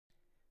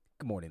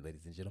Good morning,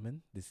 ladies and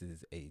gentlemen. This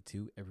is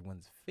A2,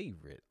 everyone's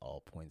favorite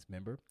All Points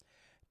member.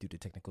 Due to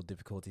technical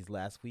difficulties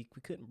last week,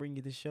 we couldn't bring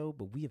you the show,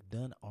 but we have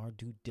done our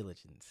due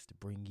diligence to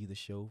bring you the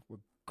show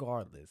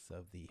regardless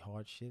of the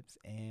hardships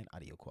and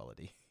audio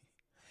quality.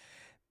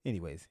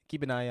 Anyways,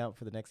 keep an eye out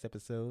for the next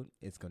episode.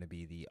 It's going to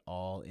be the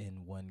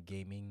all-in-one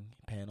gaming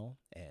panel,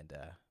 and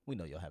we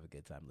know you'll have a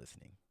good time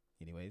listening.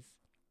 Anyways,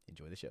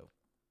 enjoy the show.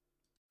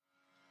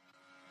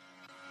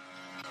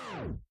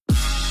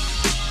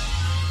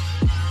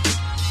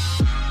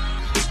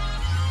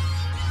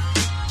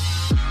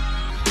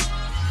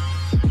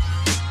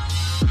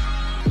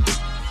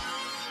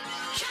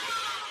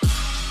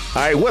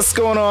 All right, what's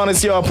going on?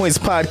 It's your All Points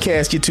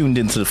Podcast. You're tuned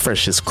into the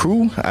freshest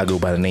crew. I go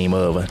by the name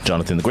of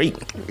Jonathan the Great.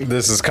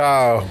 This is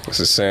Kyle.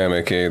 This is Sam,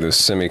 a.k.a. the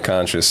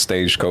semi-conscious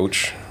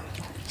stagecoach.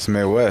 It's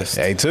Midwest.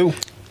 A2.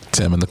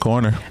 Tim in the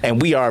corner.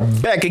 And we are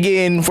back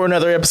again for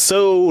another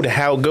episode.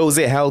 How goes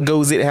it? How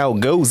goes it? How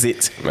goes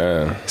it?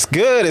 Man, It's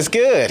good. It's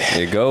good.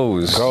 it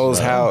goes. Goes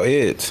how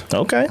it.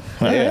 Okay.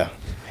 All Yeah. right.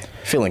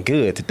 Feeling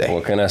good today.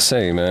 What can I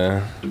say,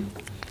 man?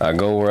 I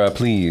go where I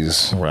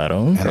please. Right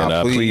on. And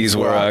I please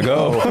where I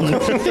go. Who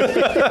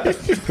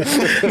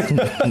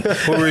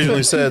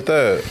originally said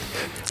that?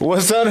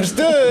 What's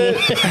understood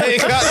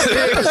ain't got to be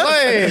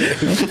explained.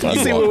 You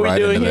see what we're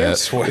doing here?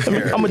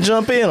 I'm going to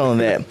jump in on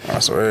that. I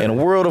swear. In a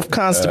world of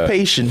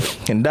constipation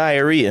and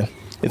diarrhea,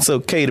 it's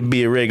okay to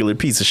be a regular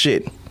piece of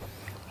shit.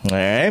 All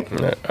right.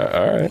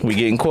 All right. We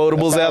getting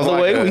quotables out of the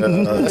way.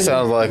 That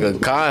sounds like a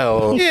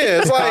Kyle. Yeah,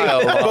 it's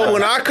like, but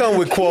when I come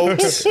with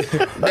quotes,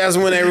 that's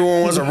when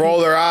everyone wants to roll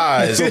their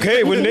eyes.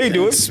 Okay, when they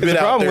do it, Spit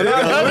out there.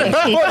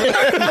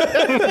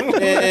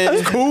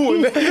 It's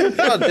cool.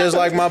 Just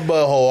like my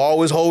butthole,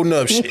 always holding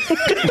up shit. Yeah,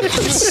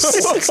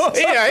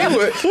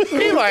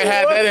 he like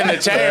had that in the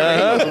chamber.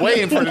 He was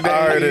waiting for the day.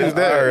 I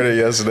heard it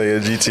yesterday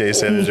at GTA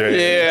San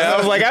Andreas. Yeah, I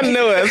was like, I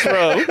know that's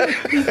bro.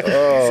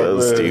 So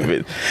man.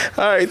 stupid.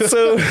 All right,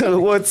 so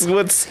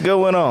what's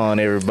going on,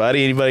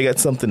 everybody? Anybody got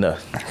something to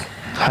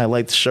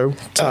highlight the show?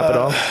 Top it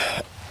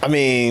off? I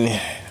mean,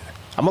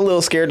 I'm a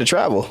little scared to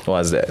travel. Why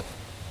is that?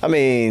 I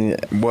mean,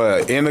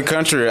 What, in the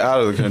country or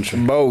out of the country?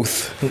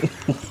 both.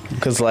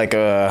 Cause like,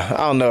 I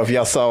don't know if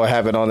y'all saw what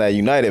happened on that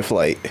United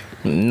flight.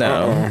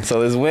 No.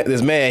 So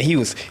this man, he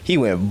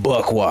went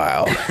buck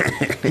wild.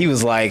 He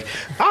was like,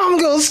 I'm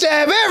gonna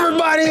stab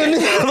everybody.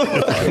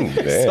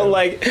 So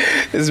like,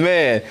 this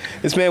man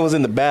was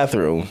in the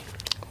bathroom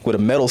with a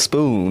metal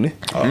spoon,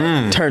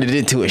 turned it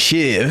into a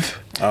shiv.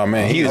 Oh,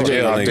 man. He was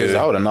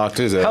I would have knocked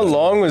his ass. How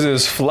long was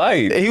his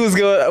flight? He was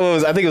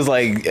going. I think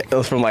it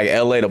was from like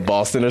L.A. to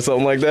Boston or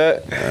something like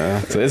that.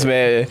 Yeah. So this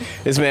man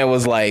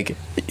was like,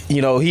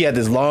 he had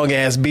this long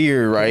ass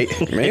beard, right?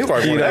 Man, he was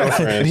like one of our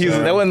friends.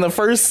 That wasn't the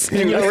first.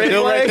 Red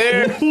Still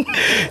right flag.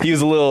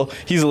 He's a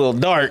little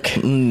dark. So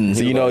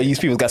these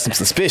people got some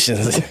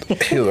suspicions.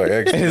 He was like,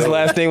 And his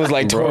last name was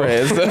like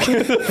Torres.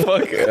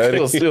 Fuck. It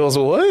was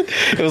what?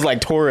 It was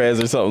like Torres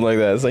or something like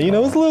that. So it's a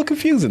little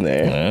confusing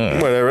there.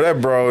 Whatever, that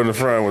bro in the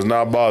front was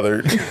not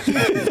bothered.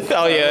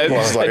 Oh yeah,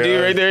 was like, that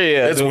dude right there.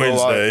 Yeah, It's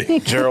Wednesday.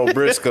 Gerald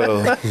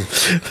Briscoe.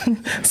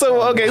 So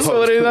what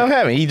ended up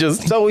happening?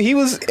 He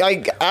was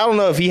like, I don't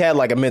know if he had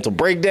like a mental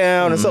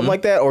breakdown or something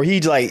like that, or he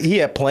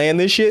had planned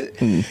this shit,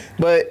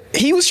 but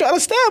he was trying to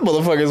stab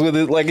motherfuckers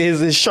with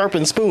his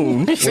sharpened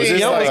spoon. Was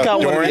this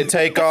like during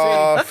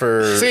takeoff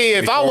or? See,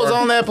 if I was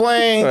on that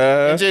plane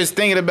and just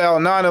thinking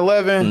about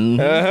 9/11,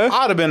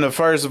 I'd have been the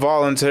first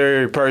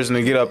voluntary person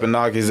to get up and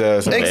knock his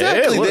ass out.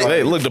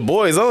 Exactly. Look, the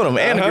boys on him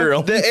and the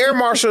girl. The air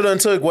marshal done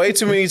took way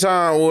too many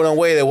times,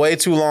 waited way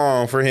too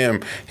long for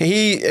him.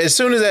 He, as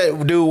soon as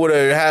that dude would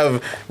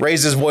have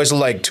raised his voice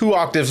like 2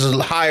 octaves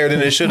higher than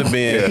it should have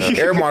been,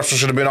 air marshal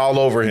should have been all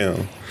over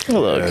him.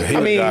 Look,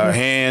 He got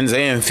hands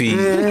and feet.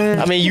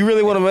 I mean, you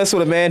really want to mess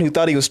with a man who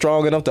thought he was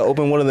strong enough to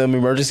open one of them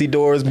emergency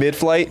doors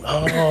mid-flight?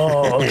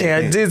 oh, okay,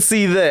 I did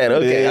see that.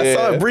 Okay, I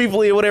saw it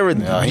briefly or whatever.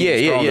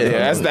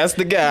 Yeah. That's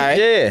the guy.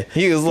 Yeah.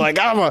 He was like,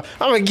 I'm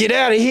gonna get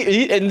out of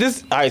here.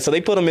 All right, so they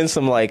put him in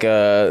some like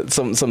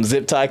some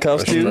zip tie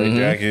cuffs too. straight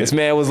jacket. This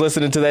man was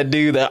listening to that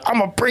dude that I'm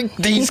gonna break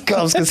these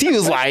cuffs because he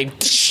was like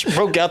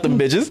broke out them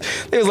bitches.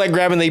 They was like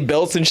grabbing their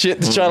belts and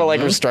shit to try to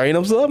like restrain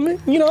him. So I mean,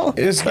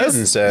 It's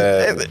getting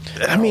sad.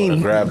 I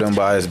mean, Grabbed him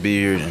by his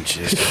beard and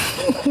shit.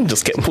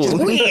 just kept pulling.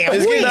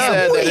 It's getting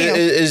sad that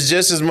it's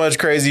just as much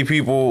crazy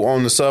people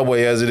on the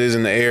subway as it is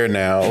in the air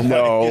now.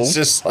 No. Like, it's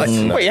just like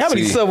wait, how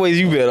many subways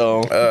you been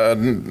on?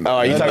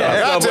 oh, You talking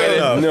about subway?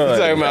 enough. You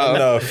talking about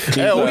enough.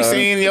 Hell, we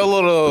seen your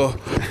little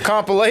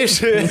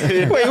compilation.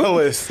 Wait,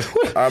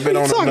 I've been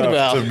on talking enough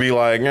about? to be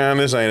like, nah,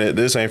 this ain't it.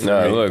 This ain't for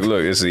No, me.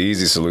 look, it's the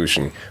easy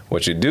solution.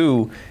 What you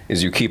do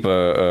is you keep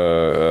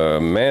a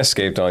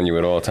manscaped on you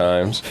at all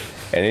times.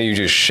 and then you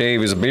just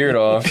shave his beard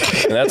off,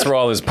 and that's where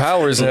all his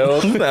power is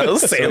held.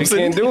 So he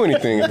can't do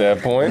anything at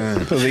that point.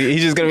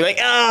 He's just gonna be like,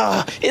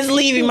 it's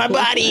leaving my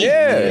body.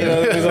 Yeah, you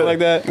know, something like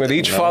that. With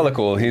each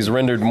follicle, he's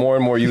rendered more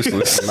and more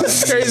useless.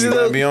 It's crazy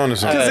though. Be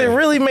honest, Because it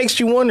really makes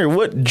you wonder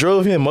what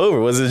drove him over.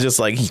 Was it just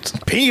like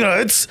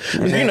peanuts?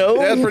 You know,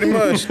 that's pretty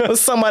much.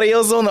 Was somebody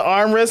else on the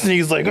armrest and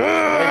he's like,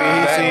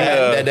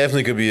 That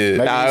definitely could be it.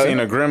 Maybe you seen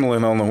a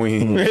gremlin on the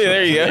wing.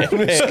 there you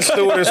go.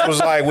 Stewardess was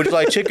like, "Would you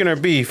like chicken or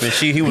beef?" And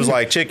he was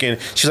like, "Chicken."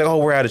 She's like, "Oh,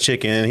 we're out of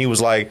chicken." And he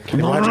was like,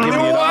 "Why'd you give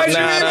me an option?"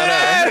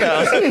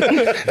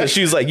 No.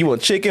 She was like, you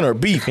want chicken or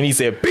beef? And he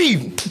said,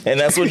 beef. And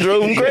that's what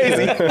drove him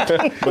crazy.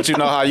 But you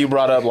know how you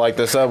brought up like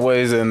the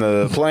subways and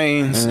the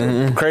planes,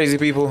 crazy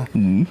people.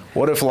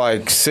 What if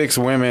like 6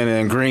 women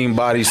in green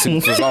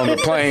bodysuits was on the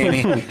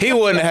plane? He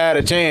wouldn't have had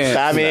a chance.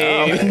 I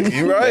mean,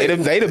 You're right.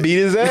 they'd have beat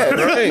his ass.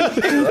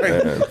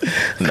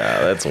 Nah,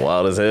 that's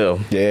wild as hell.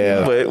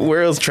 Yeah. But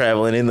where else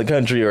traveling in the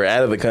country or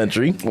out of the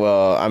country?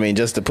 Well, I mean,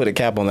 just to put a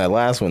cap on that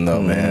last one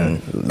though,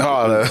 man.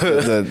 Oh,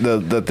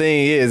 The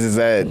thing is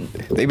that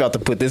they about to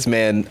put this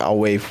man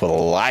away for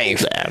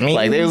life. I mean,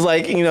 Like they was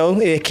like,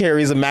 it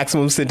carries a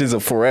maximum sentence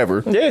of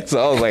forever. Yeah.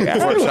 So I was like,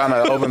 we're trying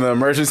to open the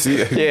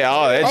emergency. yeah,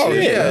 all that Oh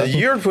shit. yeah,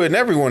 you're putting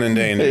everyone in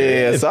danger.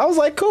 Yeah, so I was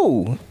like,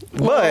 cool.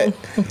 But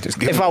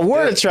if I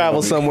were to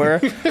travel somewhere,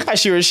 I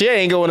sure as shit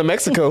ain't going to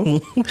Mexico.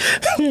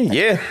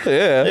 Yeah.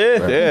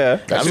 Yeah.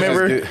 I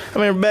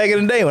remember back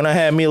in the day when I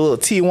had me a little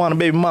Tijuana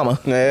baby mama.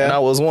 Yeah. And I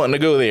was wanting to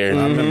go there.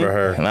 I remember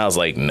her. And I was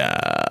like, nah.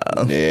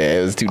 Yeah,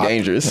 it was too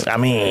dangerous. I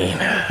mean,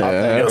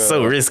 it was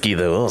so risky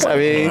though. I was I like,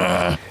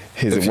 mean,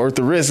 is it worth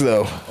the risk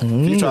though?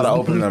 If you try to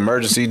open the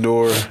emergency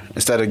door,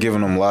 instead of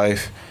giving them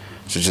life,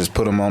 should just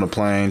put him on a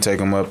plane, take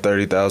him up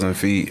 30,000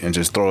 feet, and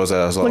just throw his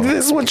ass off.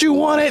 this is what you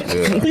wanted.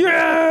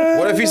 Yeah.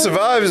 What if he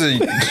survives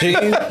it? He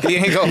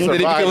ain't gonna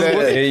survive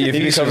that. If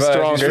he becomes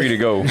stronger, he's free to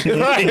go.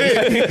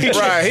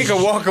 Right, he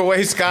can walk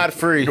away scot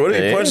free. What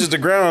if he punches the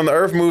ground and the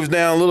earth moves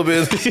down a little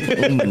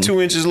bit,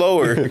 2 inches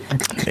lower?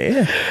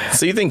 Yeah.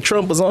 So you think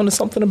Trump was on to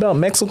something about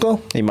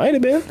Mexico? He might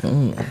have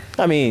been.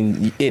 I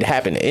mean, it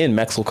happened in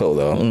Mexico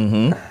though.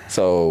 Mm-hmm.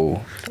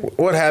 So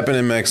What happened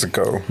in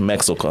Mexico?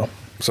 Mexico.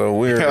 So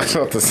we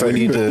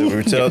need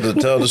to tell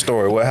the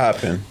story. What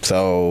happened?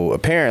 So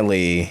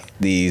apparently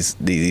these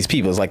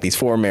people, it's like these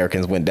 4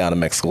 Americans went down to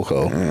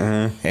Mexico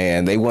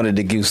and they wanted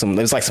to do some,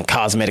 it was like some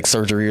cosmetic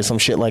surgery or some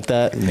shit like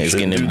that. They was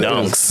getting them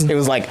dunks. It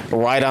was like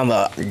right on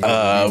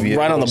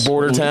the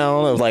border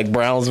town of like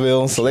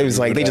Brownsville. So they was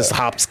like, they just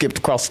skipped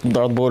across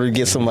the border to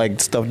get some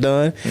like stuff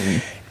done.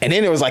 And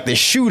then there was like this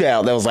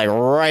shootout that was like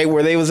right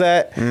where they was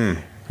at.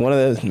 One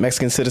of the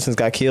Mexican citizens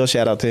got killed.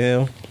 Shout out to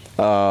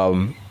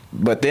him.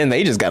 But then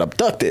they just got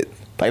abducted.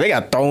 Like they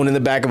got thrown in the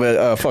back of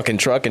a fucking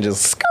truck and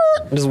just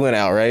went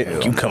out,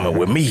 right? You coming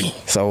with me?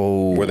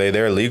 So Were they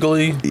there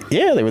legally?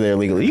 yeah, they were there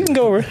legally. You can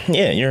go over.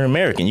 Yeah, you're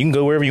American. You can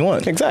go wherever you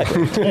want.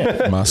 Exactly.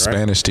 My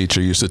Spanish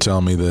teacher used to tell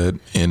me that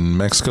in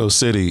Mexico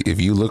City, if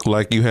you look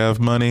like you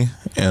have money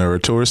and are a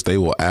tourist, they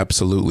will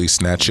absolutely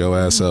snatch your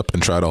ass up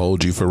and try to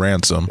hold you for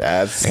ransom.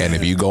 And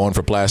if you go in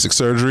for plastic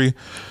surgery,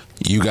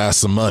 you got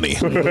some money.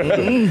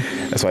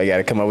 That's why you got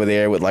to come over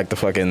there with like the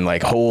fucking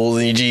like holes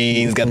in your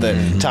jeans, got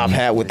the top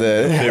hat with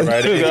the Fit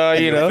right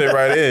in. you know. Fit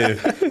right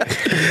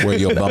in. Wear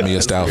your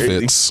bummiest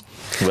outfits.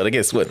 But I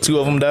guess what, 2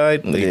 of them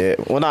died? Yeah.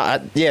 Well,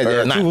 not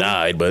they're Not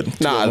died, but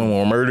 2 of them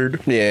were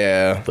murdered.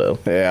 Yeah. So.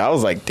 Yeah, I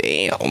was like,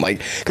 damn.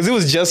 Like, because it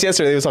was just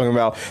yesterday they were talking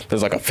about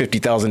there's like a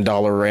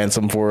 $50,000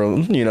 ransom for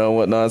them,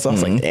 whatnot. So I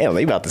was like, damn,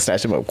 they about to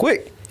snatch them up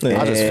quick.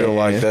 I just feel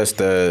like that's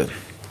the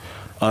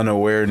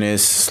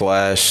unawareness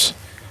 /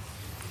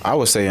 I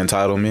would say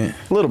entitlement.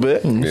 a little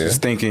bit.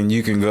 Just thinking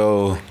you can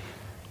go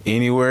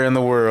anywhere in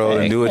the world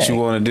and do what you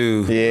want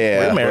to do. Yeah.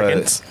 We're but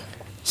Americans.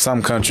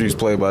 Some countries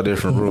play by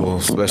different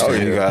rules, especially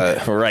when you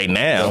got For right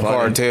now.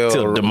 cartel.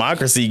 Till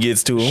democracy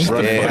gets to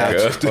them. Yeah.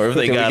 Or if they Till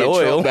we got get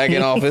oil. Trump back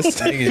in office.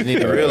 Niggas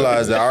need to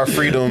realize that our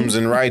freedoms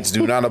and rights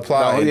do not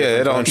apply. in it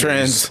different don't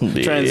countries.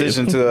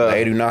 transition to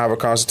They do not have a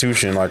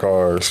constitution like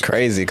ours.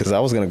 Crazy, because I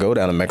was gonna go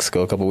down to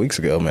Mexico a couple weeks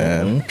ago,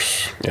 man.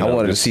 I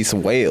wanted to see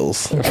some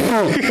whales.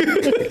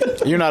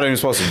 You're not even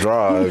supposed to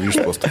drive. You're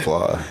supposed to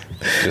fly.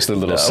 Just a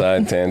little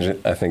side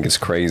tangent. I think it's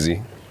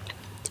crazy.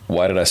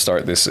 Why did I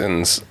start this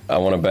sentence? I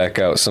want to back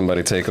out.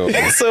 Somebody take over.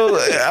 So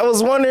I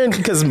was wondering,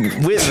 because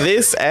with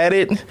this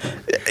added,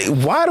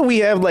 why do we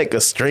have like a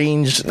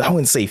strange, I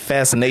wouldn't say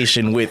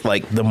fascination with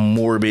like the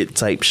morbid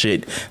type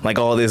shit, like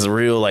all this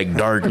real like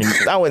dark, and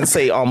I wouldn't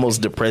say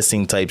almost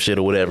depressing type shit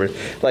or whatever.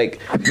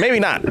 Like maybe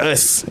not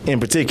us in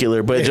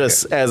particular, but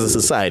just as a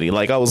society.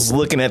 Like I was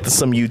looking at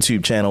some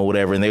YouTube channel or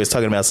whatever, and they was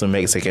talking about some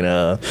Mexican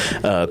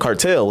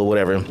cartel or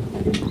whatever,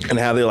 and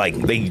how they're like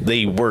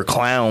they were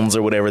clowns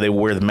or whatever. They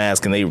wear the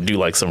mask and they do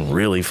like some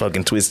really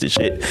fucking twisted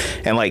shit,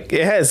 and like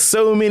it has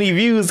so many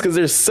views because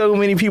there's so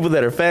many people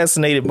that are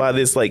fascinated by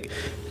this like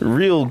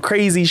real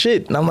crazy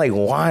shit, and I'm like,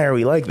 why are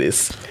we like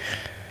this?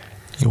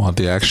 You want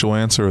the actual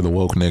answer or the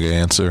woke nigga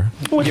answer?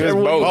 Give us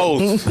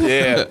both.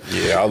 Yeah.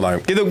 Yeah, I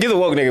like. Give the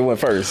woke nigga one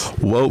first.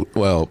 Woke,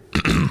 well,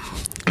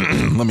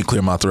 let me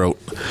clear my throat.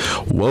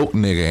 Woke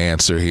nigga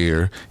answer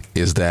here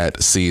is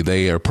that, see,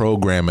 they are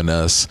programming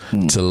us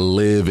to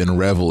live and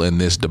revel in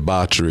this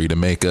debauchery, to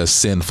make us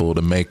sinful,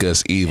 to make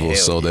us evil,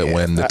 so that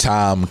when the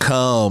time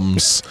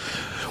comes,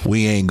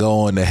 we ain't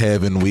going to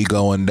heaven, we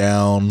going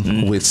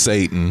down with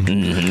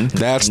Satan.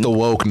 That's the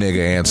woke nigga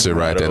answer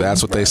right there.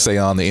 That's what they say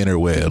on the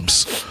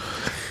interwebs.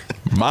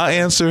 My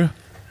answer,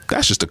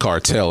 that's just a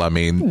cartel. I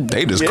mean,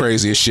 they just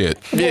crazy as shit.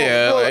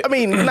 Yeah, Well, I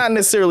mean, not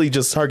necessarily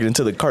just targeting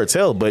to the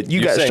cartel, but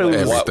you got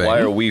shows. Why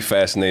are we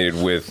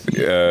fascinated with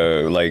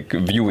like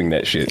viewing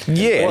that shit?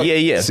 Yeah.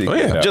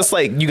 Just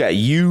like you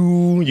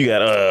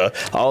got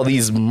all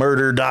these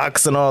murder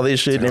docs and all this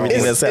shit and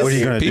everything that's happening. What are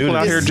you gonna do? People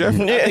out here, Jeff.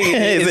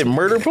 Is it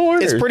murder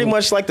porn? It's pretty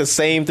much like the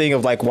same thing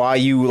of like why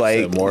you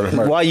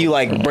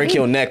break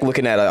your neck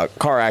looking at a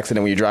car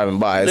accident when you're driving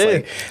by. It's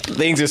like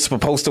things are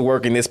supposed to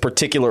work in this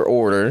particular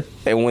order,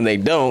 and when they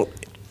don't,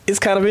 it's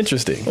kind of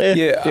interesting. Yeah,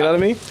 you know what I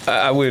mean?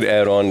 I would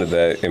add on to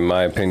that. In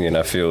my opinion,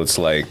 I feel it's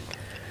like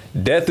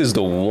death is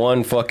the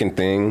one fucking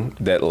thing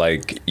that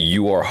like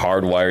you are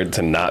hardwired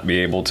to not be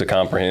able to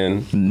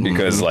comprehend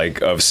because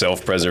like of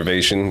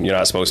self-preservation. You're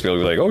not supposed to be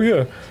able to be like, oh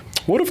yeah,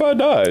 what if I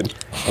died?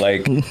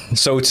 Like,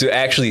 so to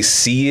actually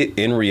see it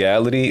in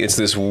reality, it's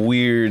this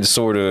weird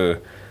sort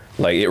of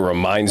like it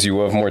reminds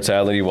you of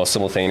mortality while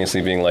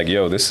simultaneously being like,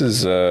 yo, this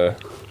is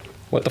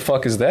what the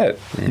fuck is that?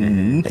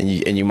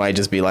 And you might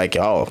just be like,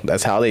 oh,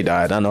 that's how they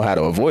died. I know how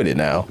to avoid it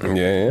now.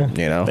 Yeah.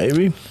 You know,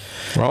 Maybe.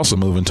 We're also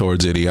moving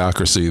towards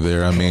idiocracy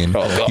there. I mean,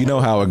 you know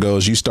how it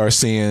goes. You start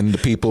seeing the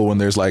people when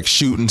there's like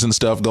shootings and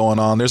stuff going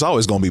on. There's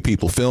always going to be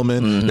people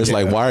filming. It's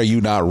like, why are you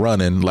not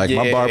running? Like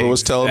my barber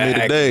was telling me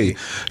today,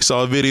 he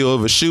saw a video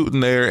of a shooting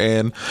there,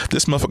 and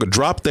this motherfucker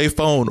dropped their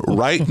phone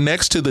right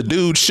next to the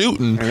dude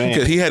shooting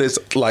because he had his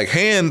like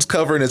hands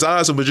covering his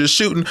eyes and was just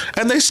shooting,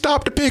 and they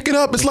stopped to pick it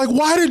up. It's like,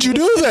 why did you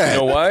do that? You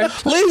know why?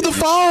 Leave the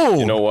phone.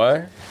 You know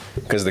why?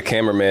 Because the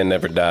cameraman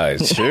never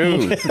dies.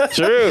 true. No,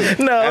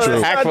 that's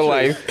hack for not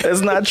life. true.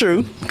 That's not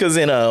true. Because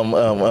in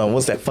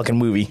what's that fucking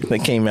movie that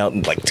came out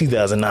in like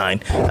 2009?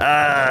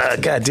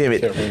 God damn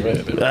it.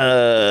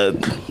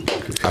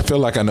 I feel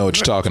like I know what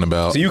you're talking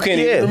about. So you can't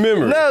even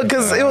remember. No,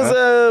 because it was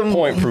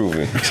Point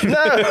proven.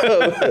 no,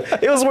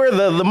 it was where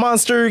the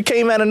monster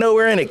came out of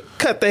nowhere and it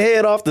cut the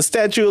head off the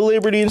Statue of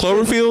Liberty. And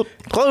Cloverfield?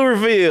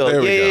 Cloverfield.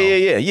 There we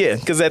go. Yeah.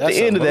 Because at That's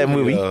the end a of that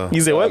movie, movie,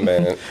 you said what?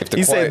 man. If the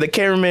He said the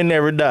cameraman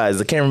never dies.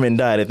 The cameraman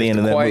died at the end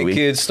of that White movie.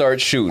 kids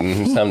start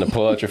shooting. It's time to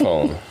pull out your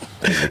phone.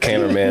 The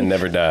cameraman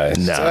never dies.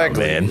 Nah,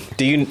 man.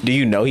 Do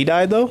you know he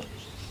died though?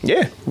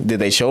 Yeah. Did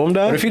they show him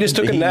die? What if he just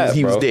took a nap,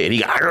 He was bro? dead. He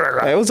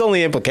got. It was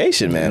only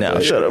implication, man. No,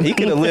 But shut up. He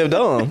could have lived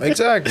on.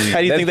 Exactly. How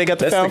do you think they got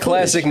the That's found the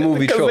classic footage?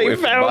 movie trope. they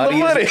If the found the body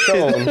money.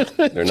 isn't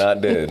shown, they're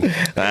not dead. All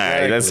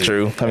right, that's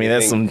true. I mean,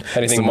 that's some. How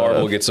do you think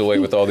Marvel gets away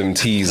with all them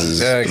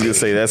teases? I was gonna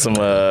say that's some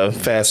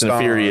Fast and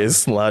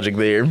Furious logic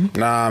there.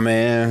 Nah,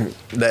 man,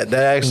 that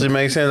actually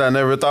makes sense. I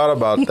never thought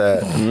about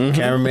that.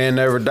 Cameraman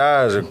never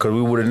dies, because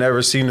we would have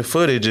never seen the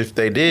footage if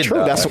they did. True.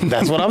 Die.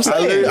 That's what I'm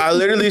saying. I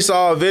literally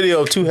saw a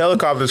video of two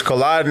helicopters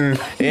colliding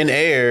in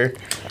air,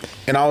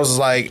 and I was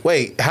like,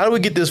 "Wait, how do we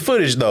get this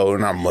footage though?"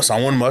 And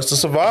someone must have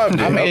survived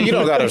it. I mean, you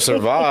don't gotta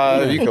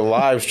survive. You can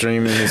live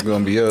stream and it's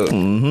gonna be up.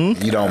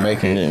 You don't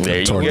make it. There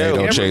you Tornado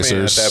go.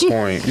 chasers. At that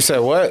point, You said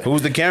what?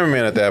 who's the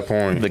cameraman at that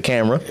point? The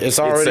camera. It's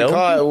already itself.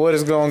 caught what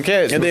it's gonna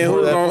catch. And then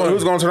before that point.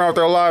 who's gonna turn off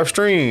their live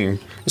stream?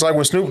 It's like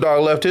when Snoop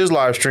Dogg left his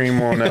live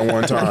stream on that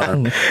one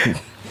time.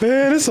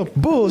 Man, it's some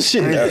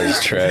bullshit. That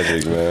is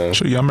tragic, man.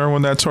 Sure, y'all remember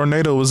when that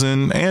tornado was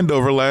in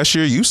Andover last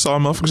year? You saw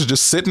motherfuckers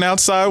just sitting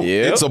outside.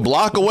 Yep. It's a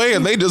block away,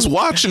 and they just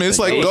watching it. It's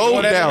like,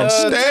 go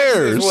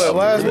downstairs. What,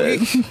 last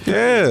week?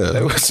 Yeah.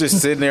 I was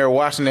just sitting there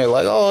watching it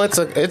like, oh,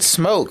 it's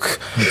smoke.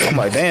 I'm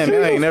like, damn,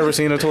 man, I ain't never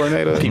seen a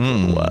tornado.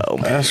 Wow.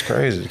 That's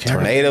crazy.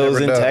 Tornadoes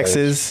Never in dies.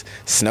 Texas,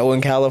 snow in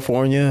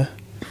California.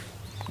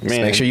 Just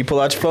Man. make sure you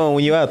pull out your phone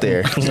when you're out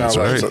there.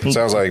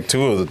 Sounds like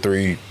two of the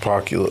three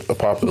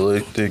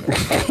apocalyptic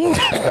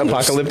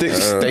Apocalyptic.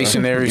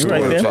 Stationary right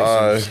storm. there.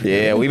 five.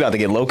 Yeah, we about to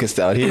get locusts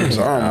out here.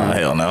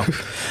 Hell no.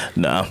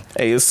 No.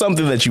 Hey, it's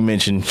something that you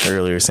mentioned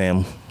earlier,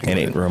 Sam, and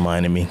it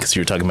reminded me because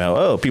you were talking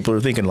about, people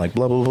are thinking like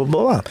blah, blah, blah,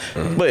 blah.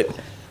 But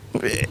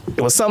it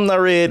was something I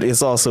read.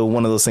 It's also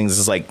one of those things.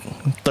 It's like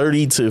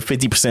 30 to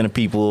 50% of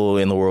people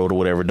in the world or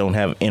whatever don't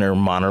have inner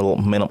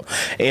monologue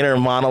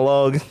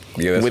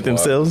Yeah, that's with wild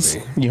themselves. to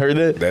me. You heard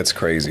that? That's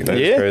crazy.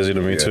 Yeah. Crazy to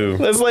me too.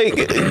 That's like,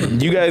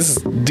 you guys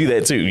do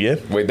that too, yeah?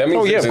 Wait, that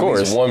means there's of at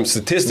least course. one,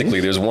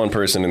 statistically, there's one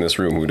person in this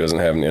room who doesn't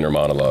have an inner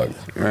monologue.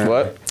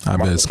 What? I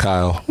bet it's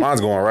Kyle.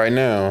 Mine's going right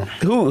now.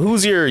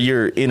 Who's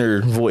your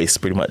inner voice,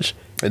 pretty much?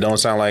 It don't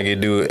sound like it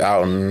do it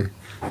out in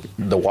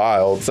the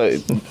wild. So,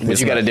 but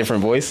you got a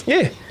different voice?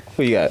 Yeah.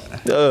 Who you got?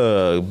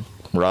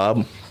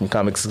 Rob from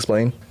Comics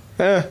Explain.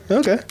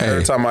 Okay.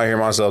 Every time I hear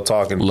myself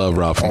talking, Love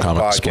Rob from on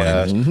Comic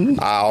podcast, Explained.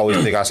 I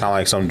always think I sound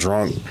like some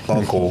drunk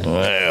uncle.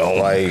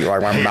 Like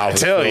my mouth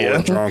is tell filled ya.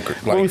 with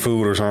drunk like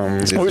food or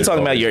something. We're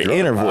talking about your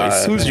inner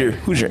voice. Who's your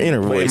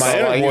inner voice?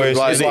 My inner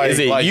voice, is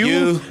it like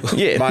you?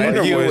 Yeah, My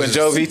inner You voice and is-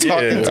 Joe V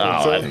talking.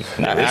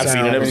 yeah. I've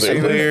seen an episode.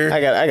 Clear.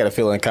 I got a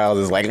feeling Kyle's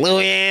is like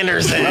Louis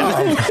Anderson.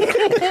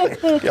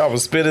 Y'all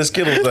was spitting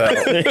Skittles out.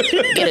 Get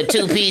a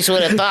 2-piece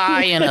with a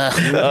thigh and a.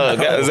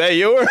 Is that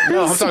yours?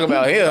 No, I'm talking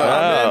about him.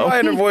 My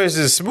inner voice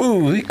is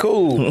smooth. He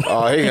cool.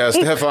 Oh, he got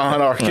Stephon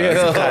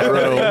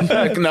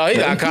Arquette. No, he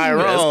got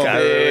Kyron.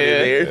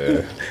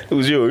 Yeah.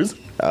 Who's yours?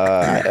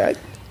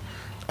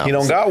 He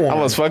don't got one. I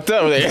was fucked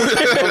up there.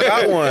 don't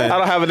got one. I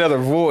don't have another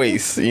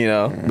voice, you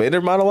know. But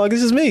inner monologue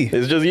is just me.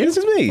 It's just you. It's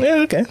just me. Yeah.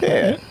 Okay.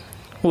 Yeah.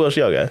 Who else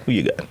y'all got? Who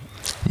you got?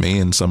 Me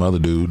and some other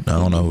dude. I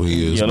don't know who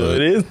he is. You know but who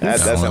it is? That I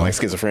don't sounds know. like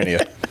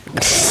schizophrenia.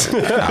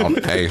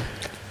 Hey,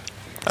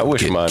 I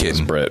wish mine was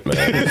kidding. Brett, man.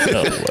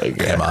 Oh my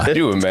god. am I? Could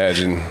you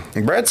imagine?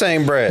 Brett's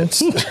ain't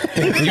Brett's. You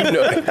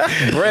know,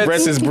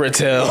 Brett's is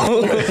Brettel.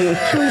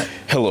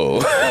 Hello.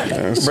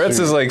 Brett's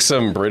is like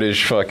some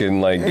British fucking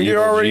like You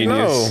evil already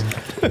genius.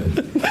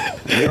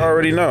 know. You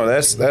already know.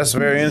 That's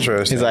very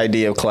interesting. His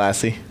idea of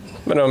classy.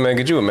 But no, man,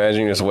 could you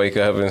imagine you just wake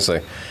up and it's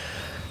like,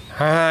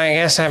 I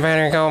guess I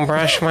better go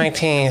brush my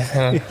teeth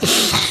and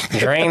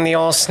drain the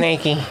old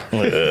snaky.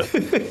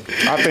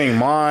 I think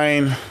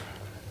mine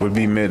would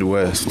be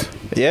Midwest.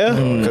 Yeah.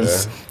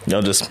 Because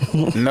y'all just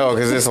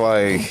Because it's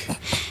like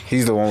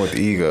he's the one with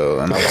the ego,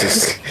 and I'm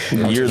just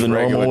you're the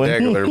normal one.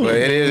 regular. But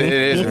it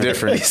is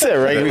different. He said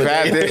regular. We've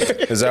had this.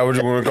 Is that what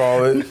you want to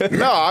call it?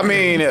 No, I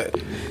mean,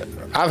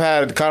 I've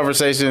had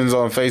conversations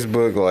on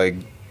Facebook like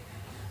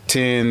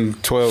 10,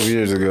 12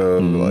 years ago,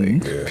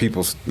 like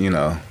people,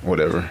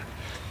 whatever.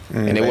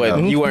 And it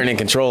wasn't. You weren't in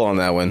control on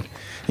that one.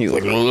 He was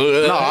like,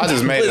 No, I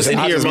just made Listen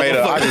I here, just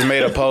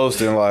made a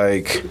post and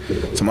like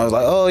somebody was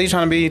like, "Oh, you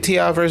trying to be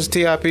T.I. versus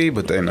TIP?"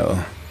 But they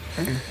know.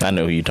 I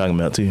know who you're talking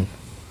about too.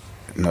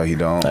 No, you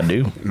don't. I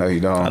do. No, you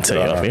don't. I'll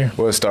tell you off here.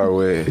 We'll start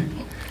with.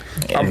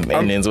 And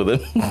ends with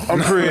it.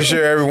 I'm pretty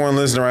sure everyone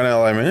listening right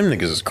now, like, man, them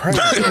niggas is crazy.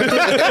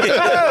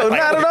 No,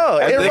 not at all.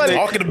 Everybody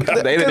talking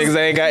about they the niggas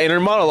ain't got inner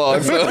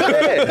monologues. So. No,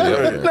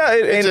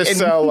 It just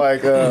sound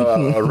like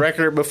a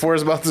record before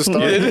it's about to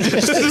start. and it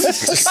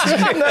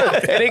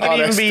All can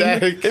even that be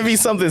static. it'd be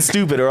something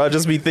stupid, or I'll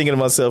just be thinking to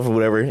myself or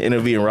whatever, and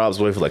it'll be in Rob's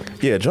voice like,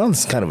 yeah,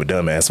 John's kind of a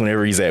dumbass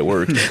whenever he's at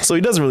work, so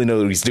he doesn't really know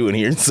what he's doing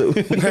here. So,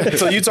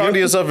 So you talking to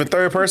yourself in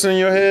third person in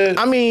your head?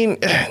 I mean,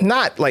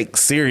 not like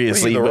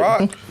seriously. The but-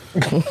 Rock?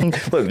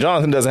 Look,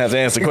 Jonathan doesn't have to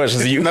answer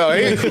questions to you. No,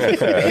 he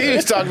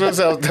was talking to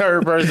himself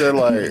third person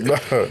like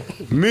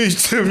me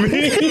to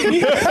me.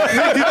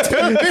 That's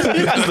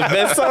the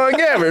best song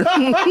ever.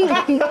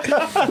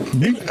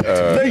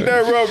 Take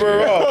that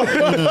rubber off.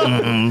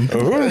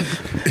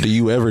 Do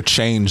you ever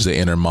change the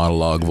inner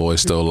monologue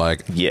voice though?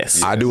 Like,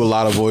 Yes. I do a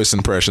lot of voice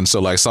impressions. So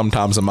like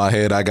sometimes in my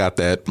head, I got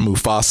that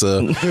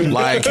Mufasa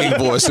Lion King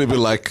voice. It'd be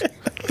like,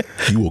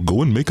 "You will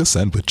go and make a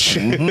sandwich."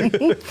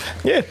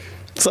 Yeah.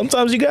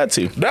 Sometimes you got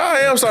to. Now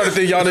I am starting to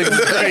think y'all niggas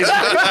is crazy.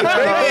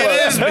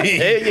 It is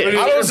me.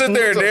 I don't sit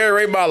there and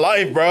narrate my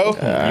life, bro.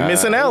 You're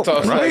missing out.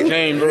 Talks like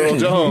James Earl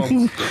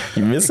Jones.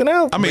 You're missing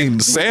out. I mean,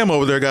 Sam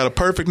over there got a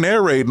perfect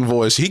narrating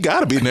voice. He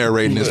got to be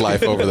narrating his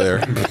life over there.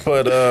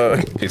 But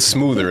It's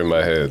smoother in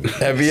my head.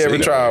 have you ever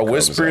tried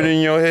whispering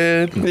in your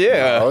head?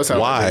 Yeah. Oh, it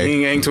sounds Why? like the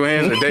Ying Yang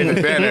Twins or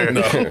David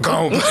Banner. Go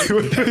on, play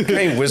with it. You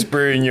can't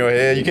whisper in your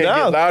head. You can't No.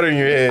 get louder in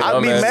your head.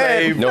 I'd be man.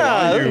 mad. No,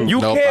 Nah. you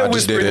Nope, I can't just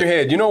whisper did in your it.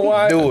 head. You know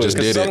why? Do it. Just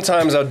Because did it.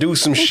 sometimes I'll do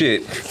some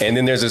shit, and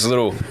then there's this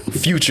little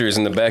futures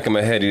in the back of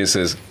my head. It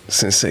says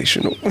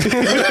sensational.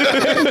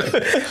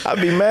 I'd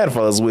be mad if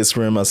I was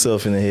whispering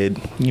myself in the head.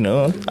 You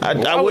know,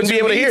 I wouldn't be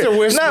able to hear. to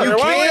whisper? No, You you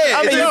can't. can't.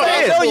 I mean, you No,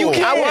 can. no, you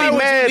can't. I Why would would be you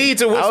mad. need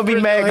to I would whisper be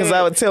in mad your because I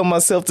head? would tell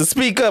myself to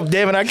speak up.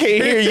 Damn it, I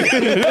can't hear you.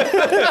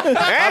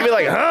 I'd be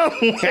like, huh?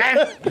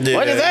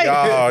 What is that?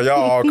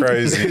 Y'all all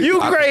crazy. You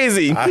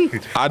crazy?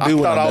 I do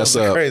when thought I I mess was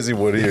the up. crazy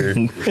one here.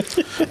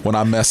 When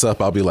I mess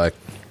up, I'll be like,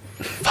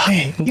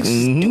 right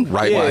in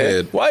my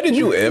head. Why did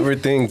you ever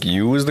think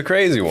you was the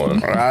crazy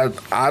one? I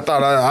thought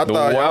The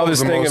y'all was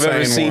wildest the thing most I've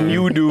ever sane seen one.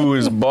 you do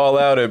is ball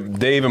out at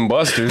Dave and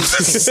Buster's.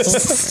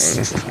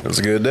 It was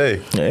a good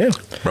day. Yeah.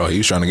 Bro, he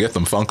was trying to get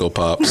them Funko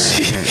Pops.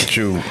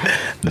 Shoot.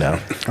 No.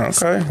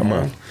 Okay. Come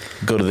on.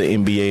 Go to the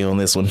NBA on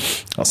this one.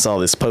 I saw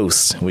this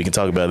post. We can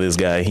talk about this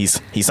guy. He's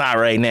hot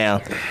right now.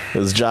 It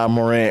was John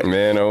Morant.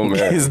 Man, oh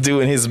man. He's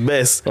doing his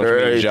best.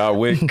 Ja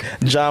Wick.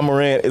 John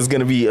Morant is going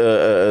to be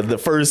the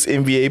first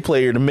NBA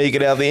player to make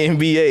it out the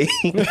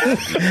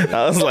NBA.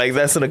 I was like,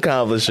 that's an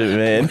accomplishment,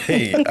 man.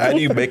 Hey, how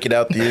do you make it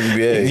out the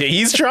NBA? Yeah,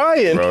 he's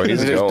trying. Bro, he's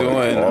just going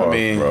doing, I hard,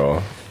 mean-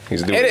 bro.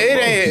 He's doing It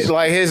ain't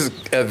like his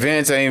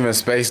events ain't even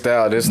spaced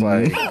out. It's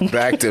like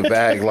back to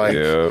back. Like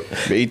Yeah.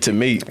 Meat to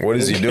meat. What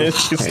is he doing?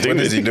 What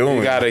is he doing?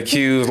 he got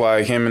accused,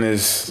 like him and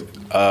his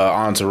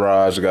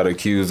entourage got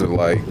accused of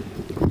like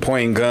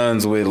pointing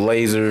guns with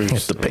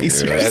lasers The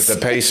Pacers. at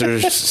the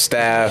Pacers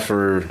staff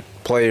or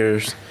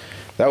players.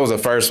 That was the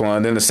first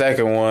one. Then the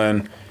second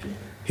one,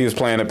 he was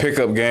playing a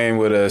pickup game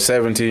with a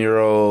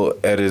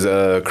 17-year-old at his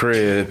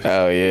crib.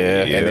 Oh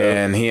yeah. And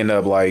then he ended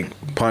up like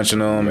punching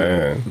him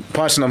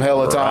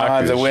hella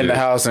times, and went in the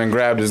house and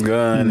grabbed his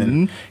gun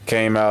and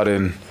came out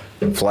and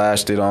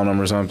flashed it on him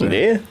or something.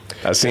 Yeah.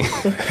 I seen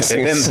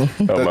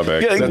oh my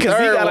bad. Yeah, because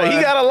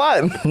he got a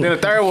lot. Then the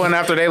third one,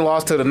 after they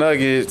lost to the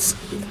Nuggets,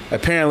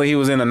 apparently he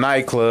was in a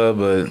nightclub,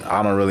 but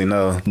I don't really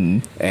know.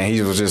 And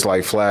he was just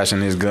like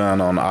flashing his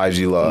gun on the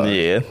IG Live.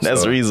 Yeah,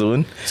 that's the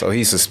reason. So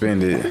he's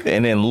suspended.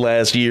 And then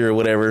last year or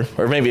whatever,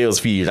 or maybe it was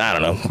a few years, I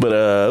don't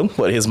know.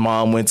 But his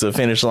mom went to the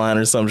finish line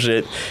or some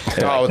shit.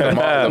 Oh, with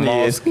the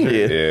mosque.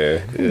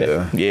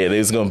 Yeah, they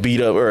was gonna beat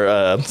up,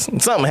 or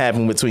something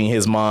happened between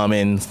his mom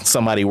and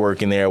somebody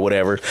working there or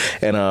whatever,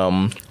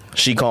 and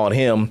she called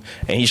him,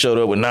 and he showed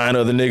up with 9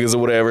 other niggas or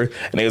whatever,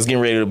 and they was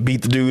getting ready to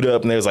beat the dude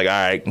up, and they was like, all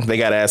right, they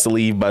got asked to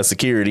leave by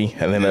security,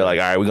 and then they're like,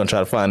 all right, we're gonna try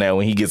to find out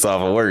when he gets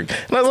off of work.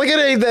 And I was like, it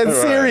ain't that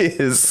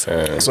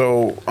serious.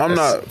 So I'm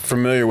not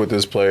familiar with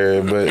this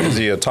player, but is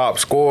he a top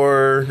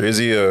scorer? Is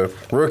he a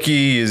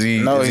rookie? Is he?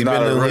 No, has he's he not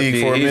been in a the rookie.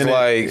 league for a He's minute?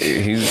 like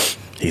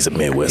He's a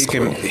Midwest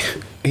kid.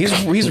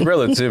 He's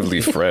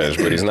relatively fresh,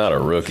 but he's not a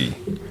rookie.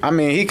 I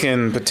mean, he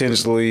can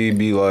potentially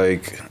be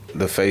like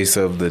the face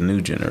of the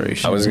new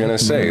generation. I was gonna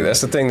say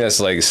that's the thing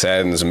that's like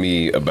saddens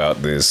me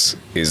about this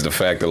is the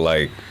fact that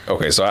like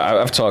so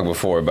I've talked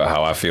before about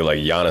how I feel like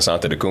Giannis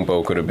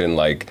Antetokounmpo could have been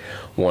like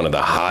one of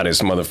the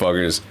hottest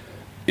motherfuckers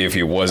if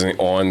he wasn't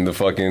on the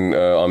fucking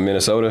on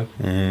Minnesota,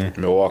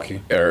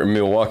 Milwaukee.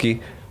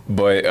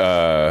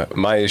 But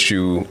my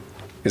issue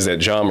is that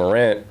John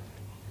Morant,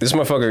 this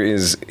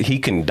motherfucker he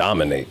can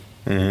dominate,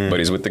 but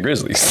he's with the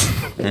Grizzlies.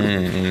 The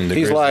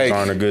He's Grizzlies like-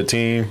 aren't a good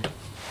team.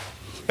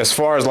 As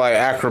far as like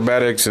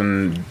acrobatics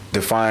and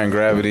defying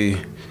gravity,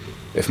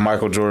 if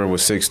Michael Jordan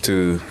was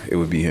 6'2", it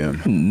would be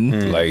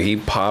him. Like he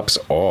pops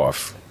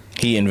off,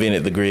 He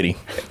invented the gritty.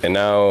 and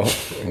now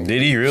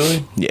Did he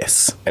really?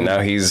 Yes. and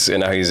now he's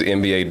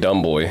NBA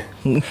dumb boy.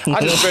 I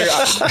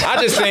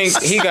just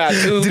think he got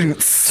too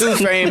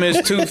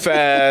famous, too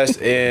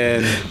fast,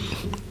 and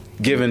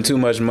given too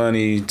much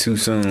money too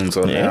soon.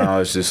 So now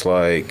it's just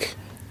like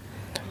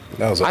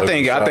That was.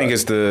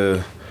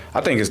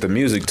 I think it's the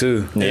music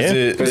too.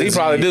 Yeah. Because he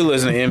probably do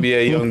listen to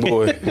NBA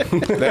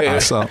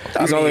YoungBoy.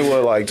 He's only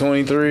like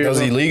 23. Does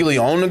he legally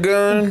own the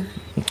gun?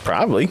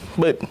 Probably,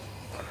 but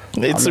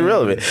it's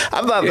irrelevant.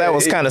 I thought that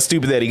was kind of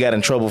stupid that he got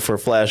in trouble for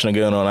flashing a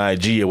gun on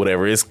IG or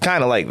whatever. It's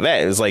kind of like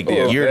that. It's like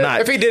you're not.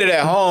 If he did it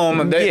at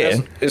home,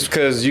 it's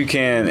because you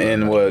can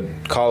in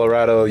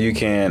Colorado you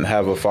can't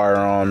have a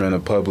firearm in a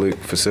public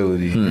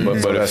facility.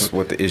 But that's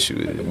what the issue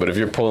is. But if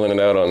you're pulling it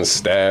out on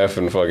staff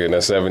and fucking a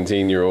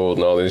 17-year-old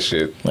and all this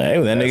shit,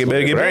 Hey, that nigga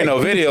better get There ain't back.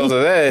 no videos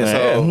of that.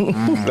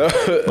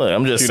 So Look,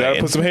 I'm just you gotta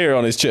saying. put some hair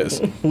on his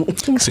chest.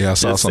 See, I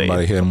saw Just saying.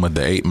 somebody hit him with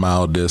the 8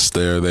 Mile disc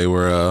there. They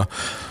were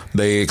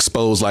they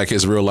exposed like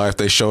his real life.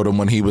 They showed him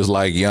when he was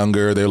like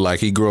younger. They're like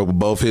he grew up with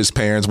both his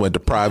parents, went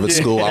to private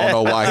school. I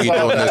don't know why he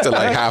doing this to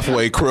like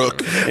halfway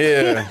crook.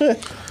 Yeah.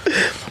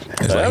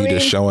 It's like he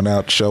just showing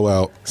out, show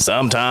out.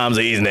 Sometimes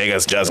these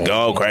niggas just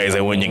go crazy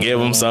when you give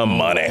them some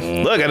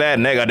money. Look at that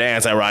nigga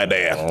dancing right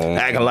there,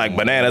 acting like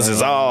bananas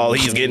is all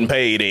he's getting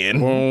paid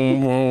in.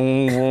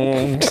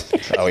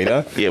 Oh, we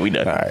done? Yeah, we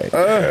done. All right.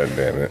 God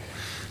damn it.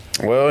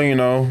 Well,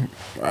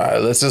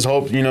 let's just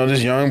hope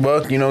this young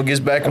buck gets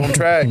back on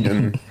track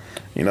and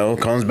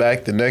comes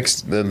back the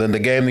next the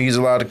game that he's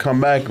allowed to come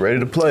back ready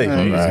to play.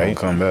 He's gonna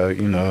come back.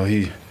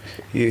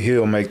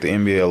 He'll make the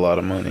NBA a lot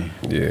of money.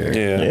 Yeah.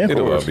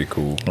 It'll all be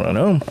cool. I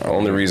know. The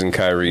only reason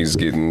Kyrie's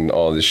getting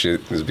all this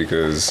shit is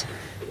because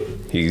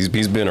he's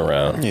been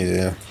around.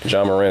 Yeah.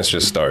 John Morant's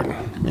just starting.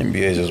 NBA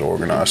is just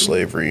organized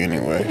slavery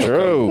anyway.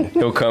 True.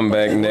 He'll come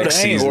back next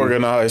season.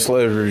 Organized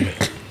slavery.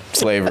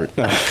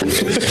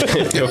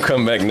 He'll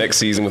come back next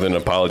season with an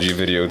apology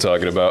video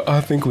talking about, I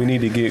think we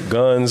need to get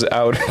guns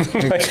out.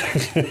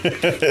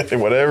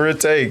 Whatever it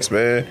takes,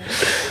 man.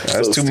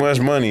 That's too much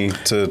money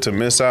to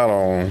miss out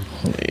on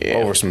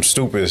over some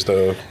stupid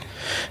stuff.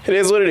 It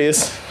is what it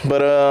is.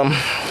 But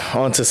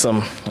on to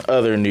some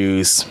other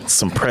news,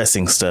 some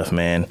pressing stuff,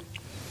 man.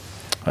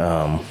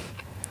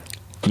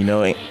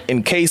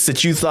 In case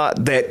that you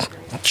thought that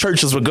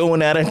churches were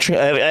going out of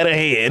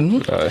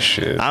head, Oh,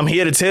 shit. I'm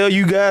here to tell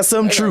you guys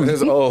some truth. This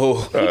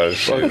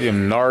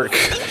fucking narc.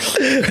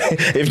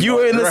 If you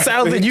are in the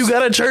South and you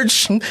got a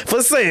church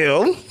for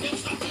sale,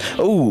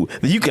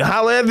 you can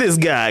holler at this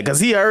guy because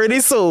he already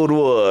sold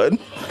one.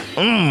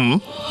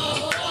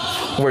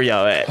 Where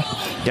y'all at?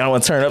 Y'all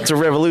want to turn up to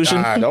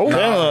Revolution?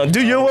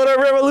 Do you want a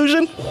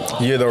revolution?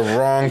 You're the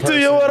wrong person.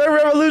 Do you want a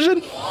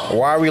revolution?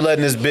 Why are we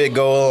letting this bit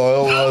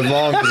go as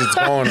long as it's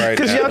going right now?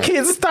 Because y'all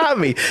can't stop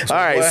me. All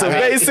right, so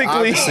basically,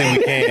 obviously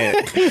we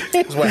can't.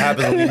 That's what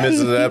happens when we miss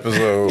an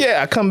episode.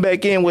 yeah, I come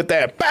back in with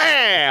that.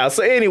 Bow.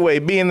 So anyway,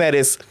 being that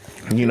it's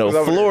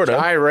Florida.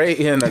 Irate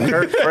in the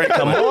Kirk Franklin.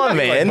 Come on,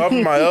 man.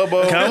 Bumping my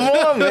elbow. Come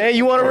on, man.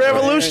 You want a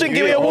revolution?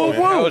 Give me a whoop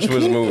whoop. Couch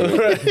was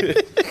moving.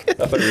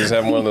 I thought we was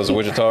having one of those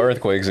Wichita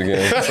earthquakes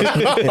again.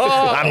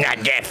 I'm not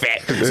that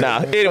fat. Nah,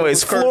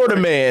 anyways, Florida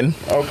man.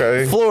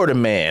 Okay. Florida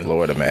man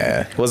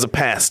was a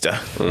pastor.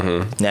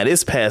 Now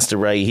this pastor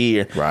right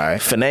here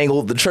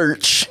finagled the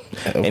church,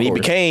 and he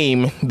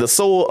became the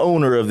sole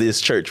owner of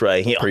this church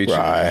right here. Preaching.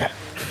 Right.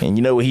 And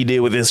you know what he did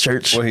with his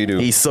church? What he do?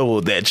 He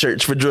sold that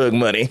church for drug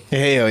money.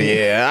 Hell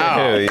yeah.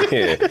 Hell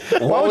yeah.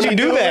 Why would you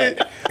do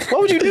that? Why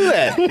would you do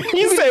that?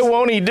 You say,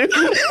 won't he do?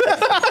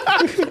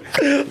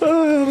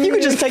 You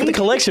could just take the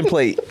collection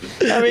plate.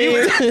 I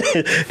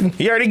mean,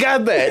 you already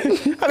got that.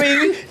 I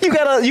mean, you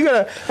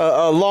got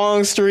a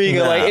long streak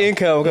of like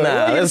income.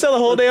 Nah, you sell the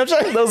whole damn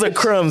church. Those are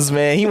crumbs,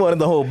 man. He wanted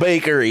the whole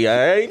bakery. All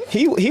right.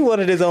 He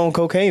wanted his own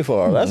cocaine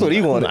farm. That's what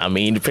he wanted. I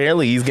mean,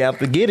 apparently he's got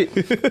to get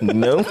it.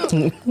 No,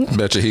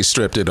 Bet you he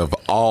stripped it of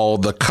all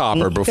the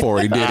copper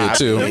before he did it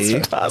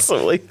too.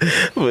 possibly,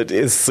 but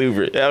it's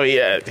super. I mean,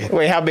 yeah.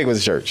 Wait, how big was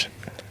the church?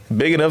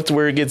 Big enough to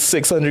where it gets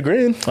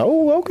 $600,000.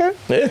 Oh, okay.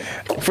 Yeah,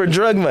 for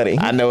drug money.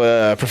 I know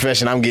a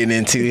profession I'm getting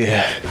into.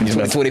 Just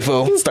about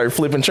 24. Start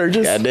flipping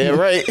churches. Goddamn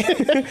right.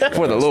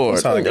 For the Lord.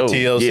 Sound like a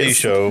TLC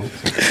show.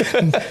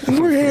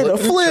 We're here to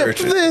flip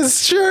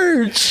this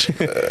church.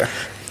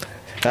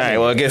 All right,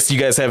 well, I guess you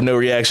guys have no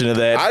reaction to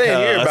that. I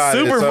didn't hear about it.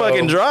 Super so-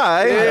 fucking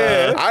dry.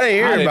 Yeah. I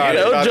didn't hear about it.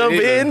 Don't jump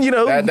in, you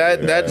know.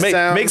 That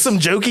sounds, make some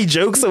jokey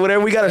jokes or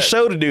whatever. We got a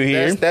show to do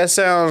here. that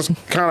sounds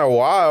kind of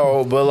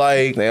wild, but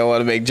like, They don't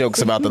want to make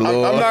jokes about the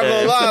Lord. I'm not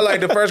gonna lie.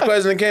 Like the first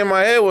question that came in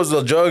my head was,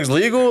 "The drugs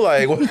legal?"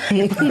 Like,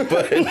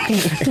 but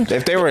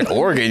If they were in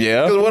Oregon,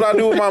 yeah. because what I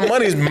do with my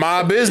money is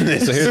my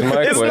business. So here's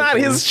my It's question. not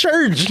his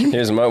church.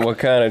 Here's what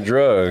kind of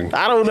drug?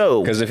 I don't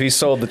know. Because if he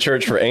sold the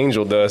church for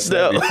angel dust,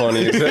 that'd be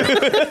funny as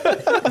hell.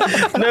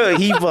 No,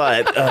 he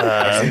bought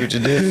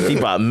he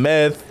bought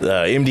meth,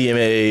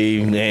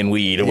 MDMA, and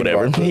weed or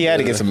whatever. He had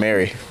to get some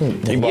Mary.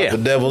 He bought the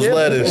devil's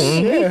lettuce.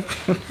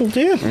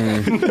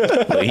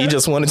 But he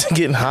just wanted to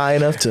get high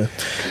enough to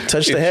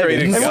touch He the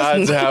traded heavens.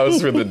 God's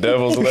house for the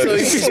devil's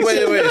lettuce.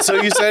 Wait.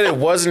 So you said it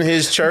wasn't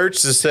his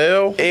church to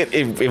sell?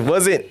 It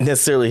wasn't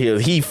necessarily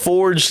his. He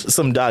forged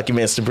some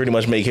documents to pretty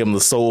much make him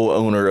the sole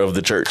owner of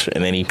the church,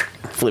 and then he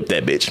flipped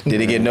that bitch.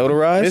 Did it get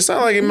notarized? It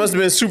sounded like it must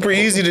have been super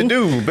easy to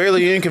do,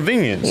 barely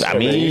inconvenience. I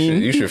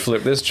mean, You should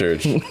flip this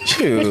church.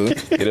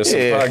 Shoot. Get us some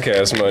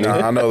podcast money.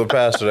 Nah, I know the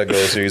pastor that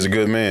goes here. He's a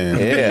good man.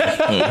 Yeah.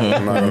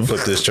 I'm not gonna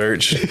flip this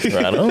church.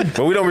 I know.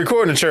 But we don't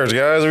record in the church,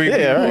 guys. We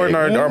record in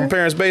our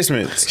parents'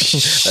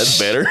 basements. That's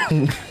better.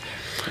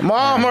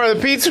 Mom, are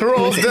the pizza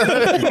rolls done?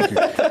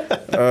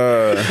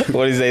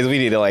 One of these days, we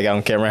need to, like,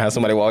 on camera, have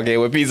somebody walk in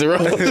with pizza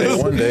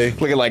rolls. One day.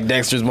 Looking like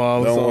Dexter's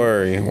mom. or Don't something.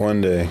 worry.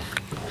 One day.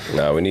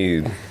 Nah, we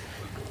need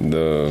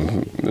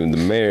the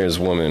mayor's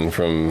woman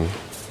from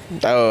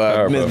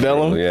Oh, Miss Powerpuff.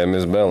 Bellum? Yeah,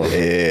 Miss Bellum.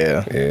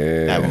 Yeah.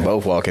 Yeah. Have them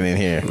both walking in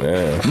here.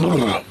 Yeah.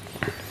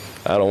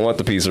 I don't want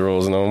the pizza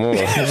rolls no more.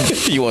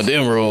 You want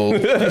them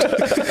rolls?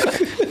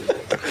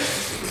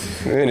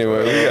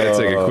 Anyway, we gotta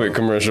take a quick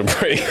commercial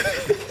break.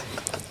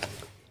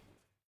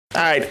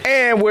 All right,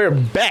 and we're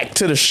back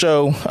to the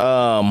show.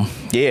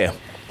 Yeah,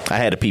 I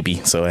had a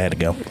pee-pee, so I had to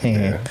go.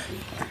 All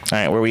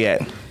right, where we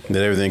at? Did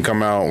everything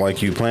come out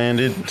like you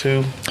planned it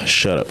to?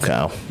 Shut up,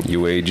 Kyle.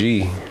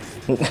 UAG.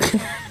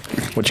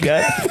 What you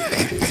got?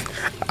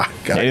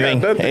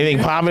 Anything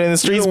popping in the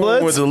streets,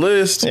 blood? With the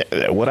list.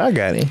 Yeah, what I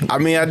got in. I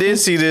mean, I did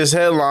see this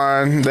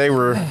headline. They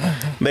were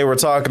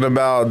talking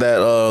about that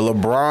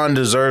LeBron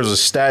deserves a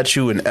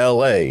statue in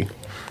L.A.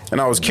 And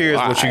I was curious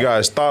what you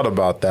guys thought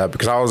about that,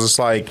 because I was just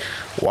like,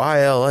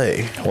 why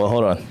L.A.? Well,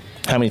 hold on.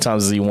 How many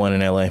times has he won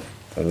in L.A.?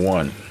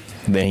 One.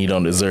 Then he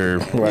don't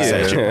deserve a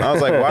statue. I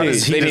was like, why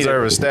does he They need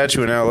deserve a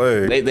statue in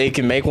L.A.? They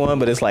can make one,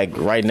 but it's like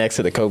right next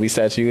to the Kobe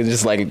statue. It's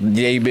just like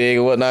yay big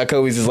and whatnot.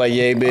 Kobe's just like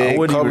yay big.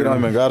 Kobe don't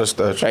even got a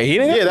statue. Like, he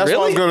didn't. Yeah, that's what I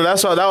was really? going to.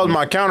 That's why that was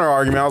my counter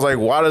argument. I was like,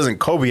 why doesn't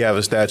Kobe have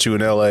a statue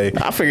in L.A.?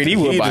 I figured he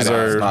would by now.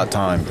 deserve. It's not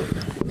time.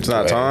 It's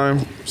not time.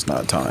 It's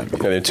not time. Yeah,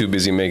 they're too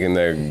busy making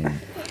their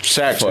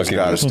Shaq just fucking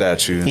got a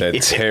statue.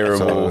 that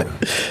terrible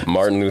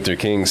Martin Luther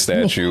King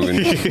statue.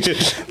 And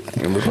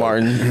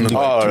Martin.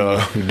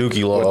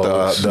 Dookie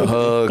Laws. The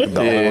hug.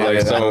 like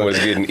someone was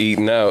getting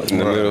eaten out in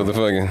the middle of the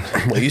fucking.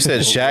 You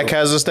said Shaq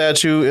has a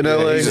statue in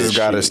L.A.? He just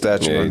got a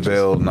statue Yeah,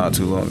 unveiled not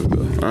too long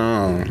ago.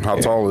 How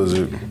tall is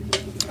it?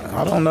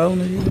 I don't know.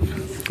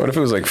 What if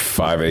it was like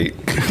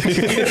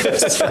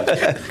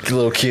 5'8"?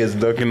 Little kids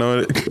ducking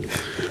on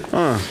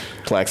it.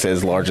 Plaque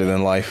says larger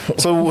than life.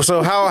 So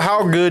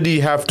how good do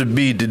you have to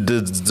be to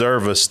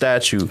deserve a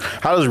statue?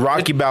 How does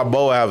Rocky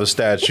Balboa have a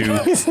statue?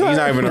 He's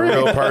not even a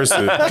real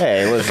person.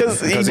 Hey, listen,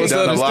 because he's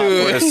done a lot for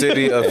the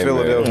city of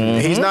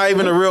Philadelphia. He's not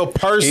even a real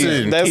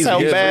person. That's how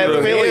bad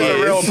Philly He's is.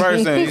 a real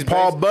person.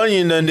 Paul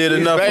Bunyan done did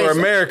enough for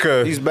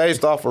America. He's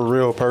based off a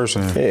real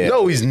person.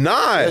 No, he's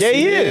not. Yeah,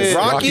 he is.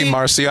 Rocky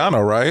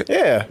Marciano, right?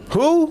 Yeah.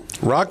 Who?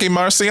 Rocky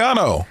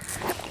Marciano.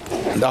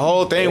 The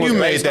whole thing was You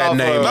made based that off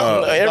name of,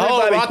 up. The whole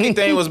Everybody- Rocky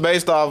thing was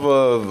based off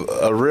of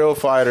a real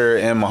fighter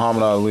and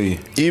Muhammad Ali.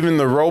 Even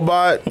the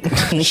robot?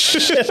 What?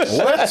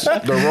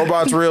 The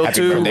robot's real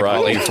too?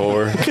 Raleigh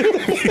 4.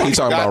 He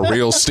talking about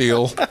real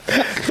steel.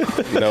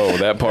 No,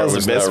 that part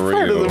was the best not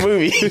part real. of the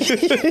movie.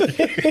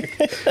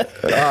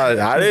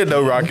 I didn't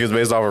know Rocky was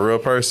based off a real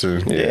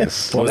person.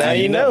 Yes. Well, now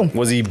you know.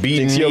 Was he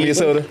beating Drinks yoga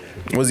soda.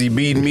 Was he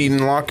beating meat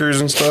in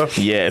lockers and stuff?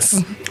 Yes,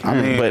 I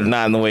mean, but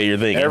not in the way you're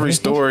thinking. Every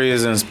story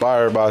is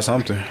inspired by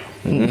something.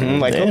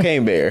 Like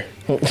Cocaine Bear.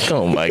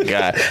 Oh my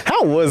god,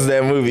 how was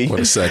that movie? What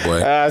a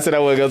segue. I said I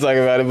wasn't gonna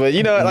talk about it, but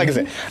you know, like I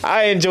said,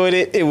 I enjoyed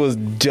it. It was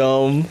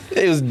dumb.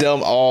 It was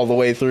dumb all the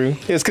way through.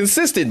 It was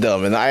consistent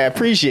dumb, and I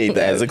appreciate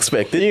that. As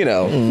expected, you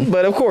know.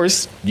 But of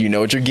course, you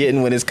know what you're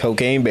getting when it's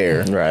Cocaine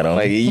Bear. Right on.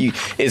 Like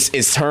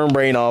it's turn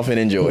brain off and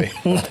enjoy.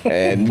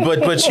 And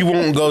But you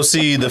won't go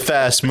see the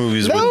fast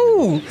movies.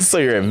 no, So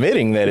you're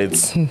admitting that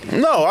it's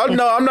No, I'm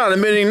not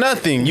admitting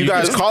nothing. You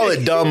guys call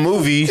it dumb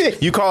movie.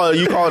 You call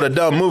it a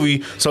dumb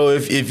movie. So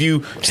if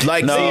you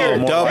like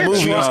dumb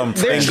movies,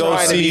 they're and go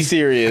trying to be see.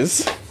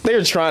 serious.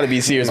 They're trying to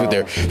be serious with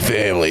their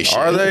family shit.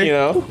 Are they? You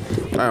know,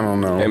 I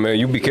don't know. Hey man,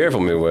 you be careful,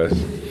 Midwest.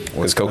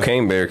 Because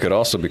Cocaine Bear could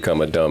also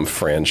become a dumb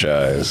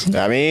franchise.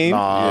 I mean,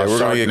 Yeah, we're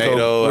gonna get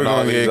Sharknado we're and all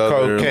gonna these get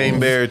other Cocaine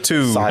Bear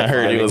too. I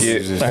heard it was.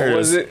 I heard it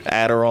was it?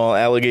 Adderall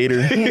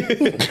alligator.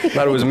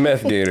 Thought it was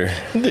Meth Gator.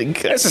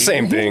 That's the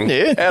same thing.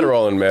 Yeah.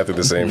 Adderall and meth are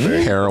the same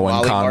thing. Heroin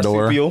Molly condor.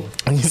 Marsupial.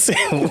 You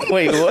said,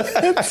 wait,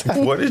 what?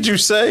 What did you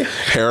say?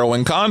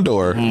 Heroin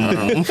condor.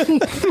 We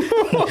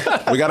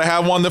gotta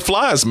have one that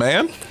flies,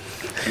 man.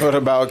 What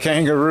about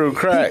kangaroo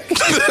crack?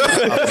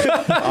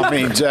 I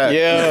mean, Jack.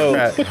 Yo,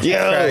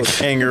 Crack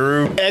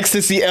kangaroo.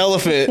 ecstasy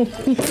elephant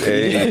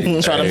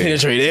Hey, trying to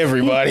penetrate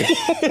everybody.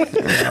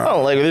 I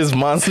don't like where this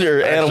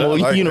monster animal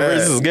like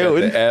universe that. is the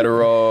going.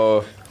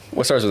 Adderall.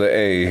 What starts with an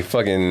A?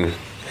 Fucking.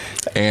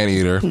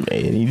 Anteater.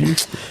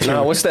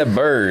 Nah, what's that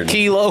bird?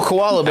 Kilo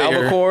koala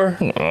bear. Albacore?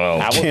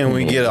 Can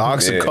we get an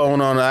oxycodone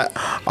on that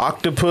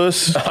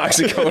octopus?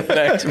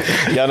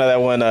 Oxycodone. Y'all know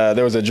that one?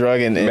 There was a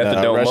drug in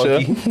Methadone Russia.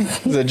 monkey.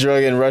 There's a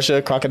drug in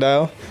Russia.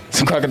 Crocodile.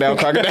 Some crocodile.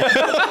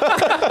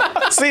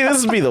 See,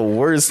 this would be the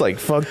worst, like,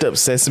 fucked up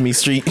Sesame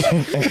Street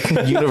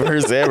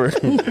universe ever.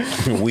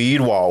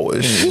 Weed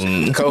walrus.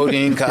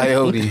 Codeine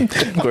coyote.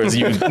 Of course,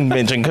 you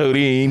mentioned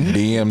codeine.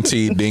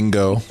 DMT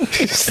dingo.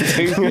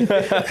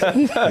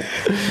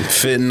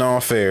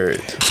 Fentanyl ferret.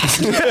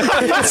 Yo,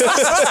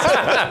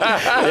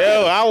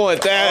 I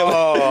want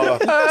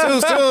that.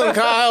 Too soon,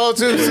 Kyle.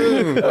 Too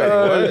soon.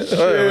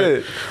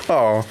 Shit.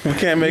 Oh, we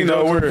can't make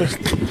no word.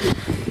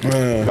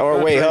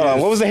 Or wait, hold on.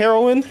 What was the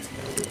heroin?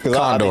 Because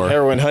I think Condor.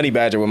 heroin honey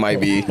badger one might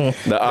be. The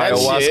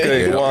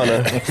ayahuasca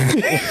iguana.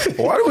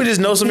 Why do we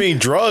just know so many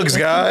drugs,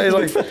 guys?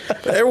 Like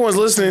everyone's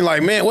listening,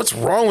 like, man, what's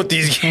wrong with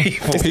these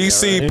people?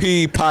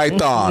 PCP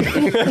python.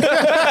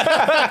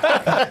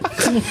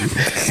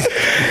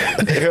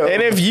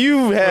 And if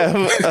you have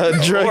a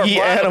druggy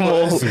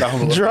animal,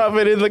 drop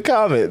it in the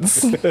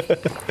comments.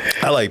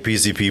 I like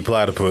PCP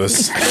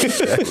platypus.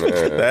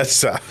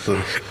 That's don't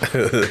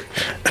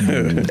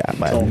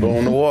go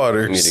in the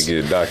water. Need to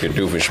get Dr.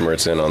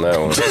 Doofenshmirtz in on that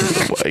one.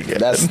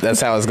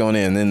 That's how it's going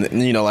in.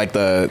 And you know, like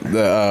the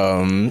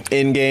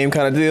end game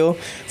kind of deal.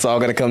 It's all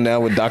gonna come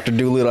down with Dr.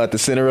 Doolittle at the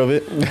center of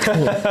it.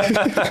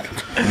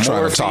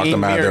 Trying to talk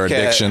them out of their meerkat.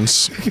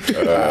 addictions.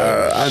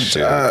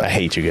 I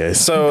hate you guys.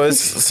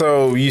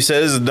 So you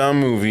said it's a dumb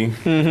movie.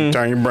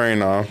 Turn your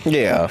brain off.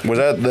 Yeah. Was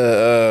that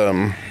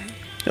the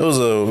it was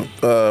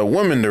a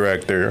woman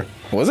director.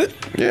 Was it?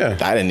 Yeah.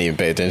 I didn't even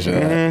pay attention to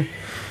that.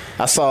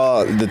 I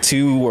saw the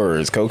two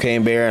words,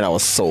 Cocaine Bear, and I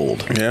was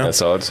sold. Yeah.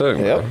 That's all it took.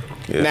 Yep. Man.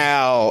 Yeah.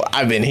 Now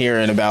I've been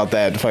hearing about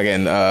that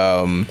fucking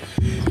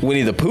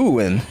Winnie the Pooh,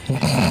 and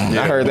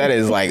I heard that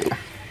is like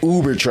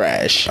uber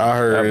trash. I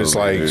heard it's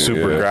like believe it,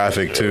 super yeah.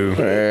 graphic too.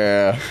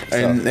 Yeah.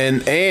 And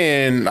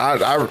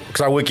I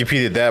because I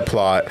Wikipedia'd that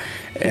plot,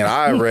 and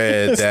I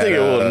read This that. nigga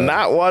will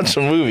not watch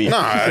a movie.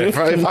 Nah, if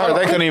I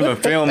They couldn't even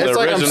film the It's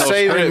like I'm original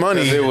saving script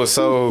money. 'cause it was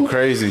so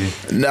crazy.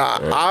 Nah,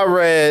 I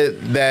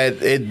read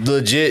that it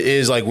legit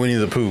is like Winnie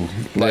the Pooh.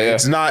 Like Yeah.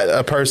 it's not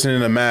a person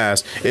in a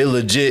mask. It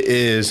legit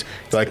is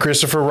like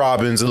Christopher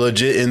Robin's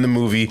legit in the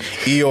movie.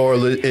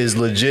 Eeyore is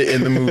legit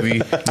in the movie.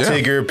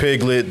 Tigger,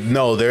 Piglet.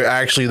 No, they're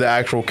actually the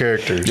actual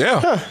characters.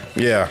 Yeah.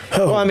 Yeah.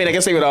 Well, I mean, I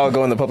guess they would all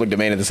go in the public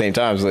domain at the same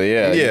time. So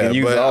yeah, you Yeah, can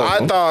use but all of I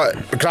them. thought,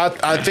 cause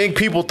I think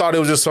people thought it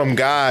was just some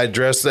guy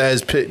dressed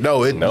as Pig.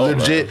 No, it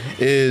legit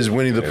is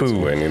Winnie the It's Pooh.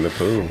 Winnie the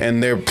Pooh.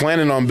 And they're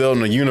planning on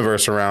building a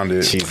universe around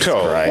it. Jesus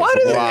Christ. Why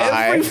does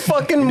Why? every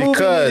fucking movie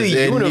Because in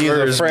the it needs a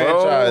universe,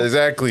 franchise. bro?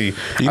 Exactly.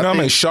 You know how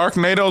many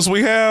Sharknadoes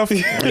we have?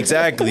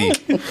 Exactly.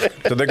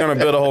 So they're gonna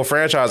build a whole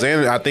franchise,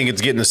 and I think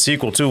it's getting a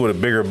sequel too with a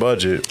bigger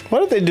budget.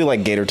 What if they do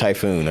like Gator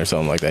Typhoon or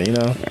something like that? You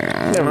know,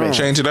 never been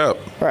Change it up.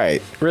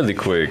 right. Really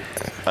quick,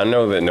 I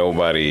know that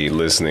nobody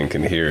listening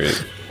can hear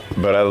it,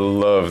 but I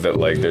love that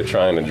like they're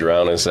trying to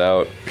drown us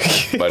out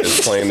by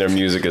just playing their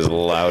music as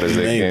loud as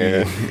they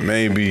can.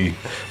 Maybe.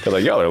 They're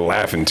like, y'all are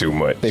laughing too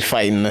much. They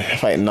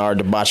fighting our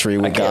debauchery I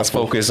with can't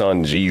gospel. focus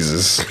on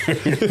Jesus.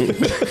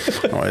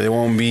 It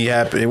won't be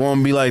happy. It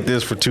won't be like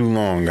this for too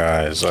long,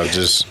 guys. I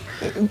just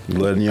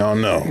Letting y'all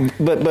know.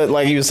 But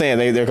like you were saying,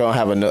 they're gonna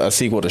have a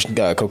sequel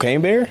to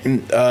Cocaine Bear.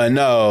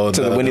 No,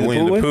 To the Winnie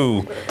the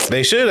Pooh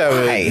They should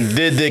have. Right.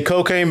 Did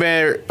Cocaine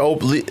Bear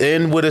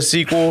end with a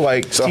sequel?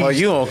 Like, So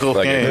you on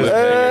cocaine?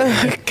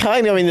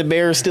 Kind of. I mean, the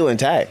bear is still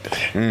intact.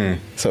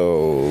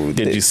 So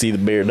Did you see the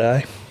bear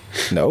die?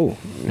 No.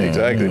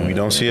 exactly. We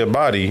don't see a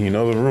body. You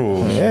know the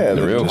rules. Yeah,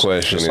 The real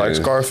question Just like is,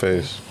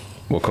 Scarface.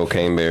 will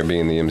Cocaine Bear be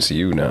in the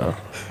MCU now?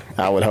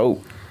 I would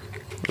hope.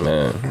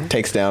 Man,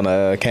 Takes down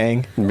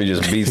Kang.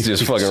 he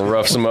just fucking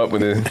roughs him up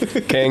with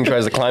it. Kang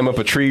tries to climb up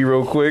a tree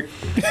real quick.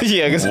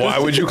 Yeah, I guess Why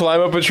would you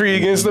climb up a tree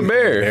against the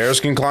bear? Bears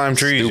can climb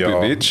trees, Stupid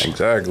y'all. bitch.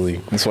 Exactly.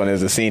 this one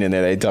is a scene in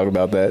there they talk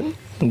about that.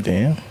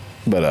 Damn.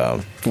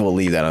 But we'll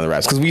leave that on the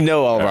wraps because we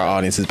know all of our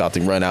audience is about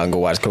to run out and go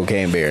watch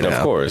Cocaine Bear now.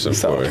 Of course.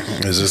 Is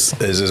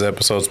this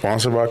episode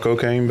sponsored by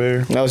Cocaine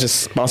Bear? That was just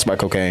sponsored by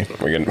cocaine.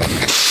 We're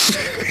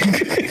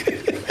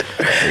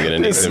gonna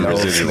need some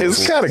residuals.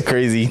 It's kind of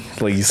crazy,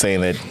 like you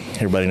saying that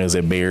everybody knows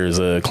that bears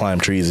climb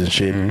trees and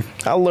shit.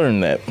 I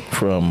learned that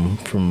from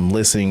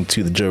listening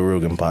to the Joe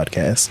Rogan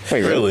podcast.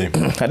 Wait, really?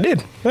 I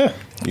did. Yeah.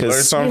 You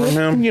learned something from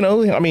him? You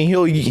know, I mean,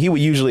 he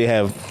would usually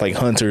have like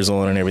hunters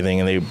on and everything,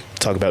 and they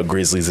talk about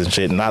grizzlies and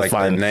shit. And I Like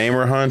find the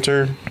namer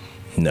hunter?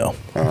 no,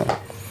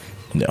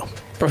 no.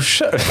 Bro,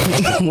 shut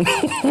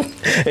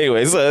up.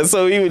 Anyways,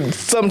 so he would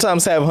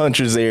sometimes have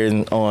hunters there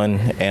and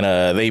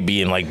they'd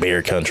be in like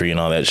bear country and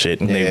all that shit,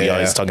 and they'd be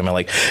always talking about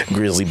like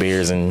grizzly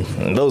bears, and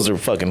those are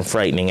fucking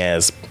frightening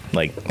ass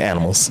like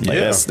animals. Like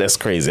that's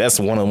crazy. That's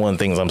one of the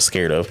things I'm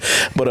scared of.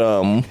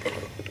 But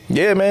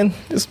yeah, man,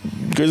 this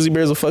grizzly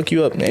bears will fuck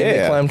you up, man.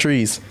 They climb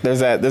trees. There's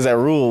that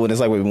rule when it's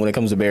like when it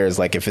comes to bears,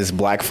 like if it's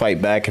black, fight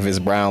back. If it's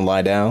brown,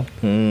 lie down.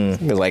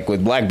 Because like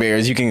with black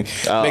bears, you can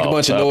make a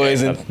bunch of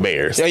noise and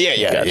bears.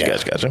 Yeah.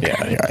 Gotcha.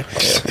 Yeah, you're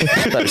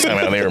right.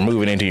 Understand they were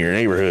moving into your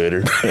neighborhood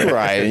or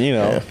right, you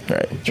know,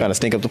 right. trying to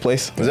stink up the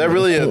place. Is that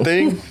really a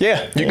thing?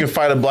 Yeah. You can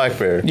fight a black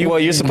bear. Well,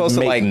 you're supposed to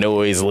make like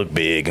noise, look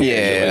big. And Yeah.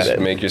 things like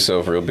that. Make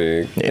yourself real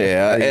big.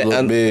 yeah, You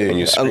look big. And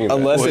you scream at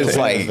unless it. it's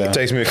like It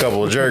takes me a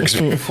couple of jerks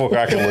before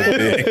I can look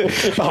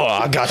big. Oh,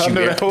 I got you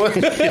there.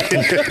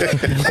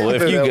 Well,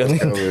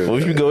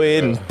 if you go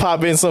ahead and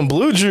pop in some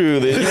Blue Drew,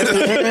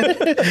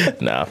 then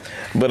nah.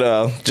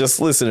 But just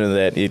listening to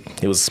that,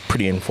 it was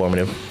pretty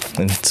informative.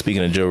 And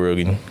speaking of Joe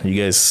Rogan,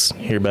 you guys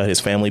hear about his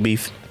family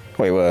beef?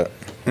 wait, what?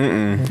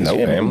 No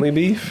family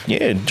beef?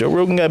 Yeah, Joe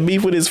Rogan got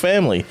beef with his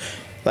family.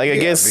 Like I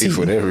guess beef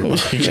with everyone.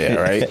 yeah,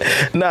 right.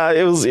 Nah,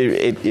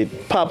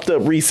 it popped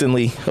up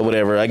recently or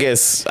whatever. I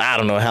guess I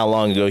don't know how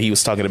long ago he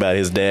was talking about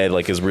his dad,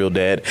 like his real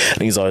dad,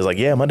 and he's always like,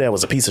 "Yeah, my dad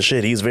was a piece of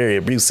shit. He's very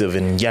abusive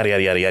and yada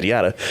yada yada yada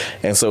yada."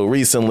 And so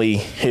recently,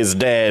 his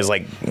dad's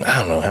like, I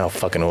don't know how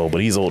fucking old,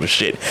 but he's old as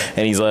shit,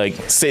 and he's like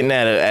sitting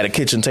at a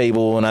kitchen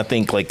table, and I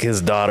think like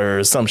his daughter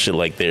or some shit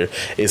like there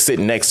is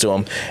sitting next to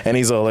him, and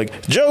he's all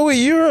like, "Joey,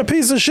 you're a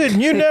piece of shit,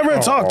 and you never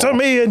talk to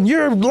me, and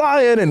you're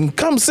lying, and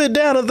come sit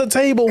down at the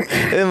table."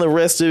 And the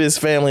rest of his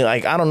family,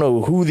 like, I don't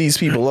know who these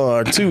people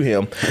are to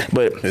him,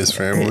 but His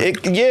family?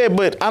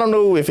 but I don't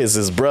know if it's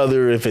his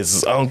brother, if it's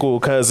his uncle,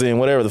 cousin,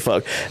 whatever the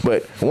fuck.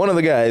 But one of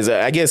the guys,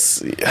 I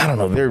guess, I don't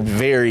know, they're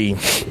very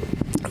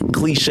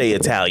cliche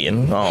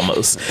Italian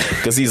almost,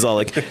 because he's all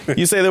like,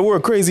 "You say that we're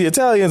crazy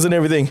Italians and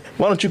everything,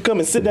 why don't you come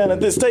and sit down at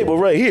this table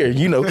right here,"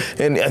 you know?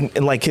 And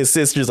like his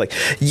sister's like,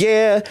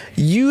 "Yeah,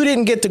 you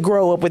didn't get to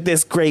grow up with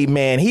this great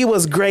man, he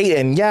was great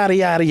and yada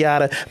yada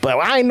yada, but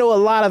I know a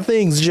lot of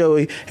things,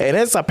 Joey, and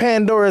it's a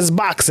Pandora's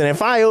box, and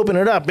if I open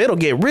it up, it'll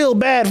get real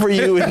bad for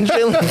you." And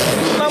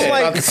I'm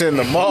like, It's in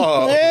the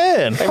mall.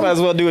 man, They might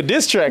as well do a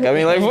diss track. I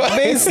mean, like, what?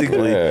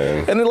 basically.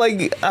 And then,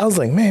 like, I was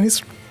like, man,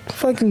 this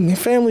fucking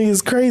family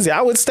is crazy.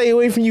 I would stay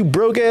away from you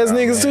broke ass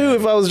niggas too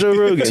if I was Joe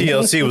Rogan.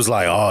 TLC was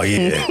like, "Oh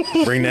yeah,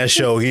 bring that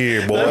show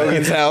here, boy."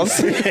 Rogan's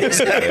house.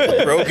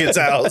 Rogan's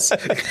house.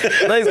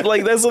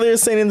 like that's what they're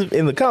saying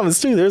in the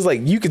comments too. There's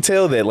like, you could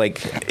tell that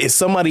like if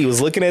somebody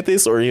was looking at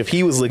this or if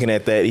he was looking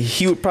at that,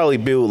 he would probably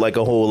build like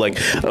a whole like,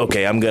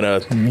 okay, I'm gonna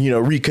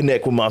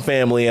reconnect with my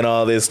family and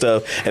all this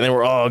stuff, and then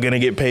we're all gonna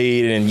get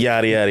paid and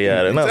yada yada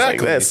yada. And I was like,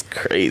 Exactly. that's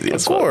crazy.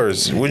 Of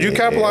course. Would you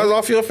capitalize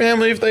off your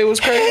family if they was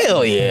crazy?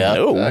 Hell yeah.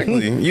 No.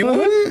 Exactly. You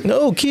wouldn't?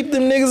 No, keep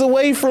them niggas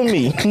away from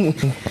me.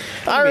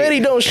 I already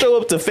don't show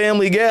up to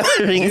family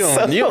gatherings.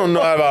 You don't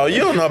know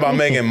about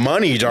making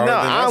money, Jonathan.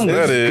 I'm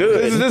That's what it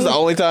is. This is the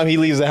only time he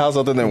leaves the house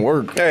other than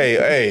work.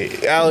 Hey,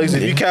 Alex,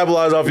 if you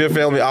capitalize off your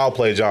family, I'll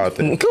play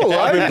Jonathan. Cool.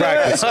 I've been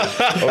practicing.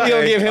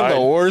 He'll give him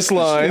the worst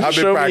line. I've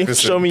been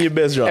practicing. Show me your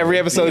best job. Every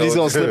episode, he's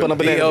gonna slip on a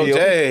banana peel.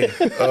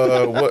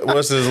 DOJ.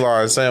 What's his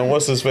line? Sam,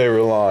 what's his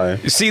favorite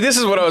line? See, this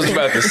is what I was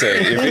about to say.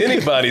 If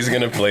anybody's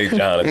gonna play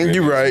Jonathan,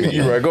 You right.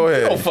 Go I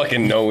ahead. don't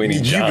fucking know any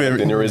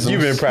Jonathan.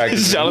 You've been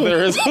practicing. Jonathan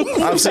Rizzo.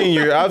 I've seen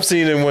I've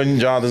seen it when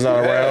Jonathan's not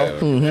around.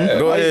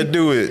 Go ahead,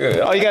 do it.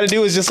 All you got to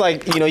do is just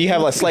like, you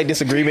have a slight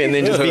disagreement and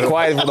then just be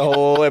quiet for the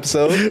whole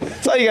episode.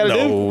 That's all you got to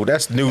do. No,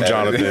 that's new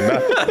Jonathan.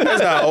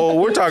 That's not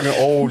old. We're talking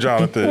old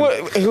Jonathan.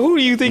 Who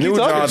do you think New you're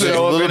talking Jonathan's to?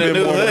 a little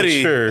bit more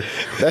mature.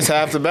 That's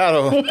half the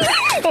battle.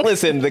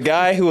 Listen, the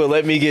guy who would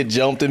let me get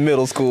jumped in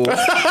middle school.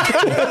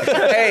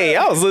 Hey,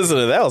 I was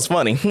listening. That was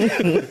funny.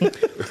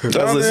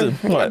 Jonathan,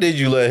 why did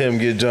you let him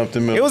get jumped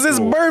in middle It was his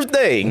school?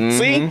 birthday.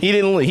 See, he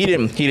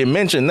didn't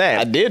mention that.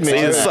 I did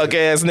mention this that. suck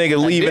ass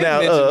nigga leaving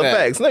out mention that.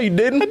 facts. No, you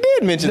didn't. I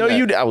did mention No, that.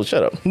 you. I will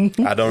shut up.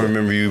 I don't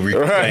remember you.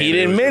 He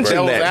didn't mention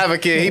Devil's that.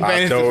 advocate. He I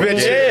painted the don't,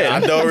 picture. I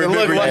don't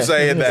remember you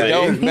saying It that.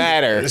 don't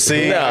matter.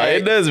 See, No,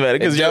 it does matter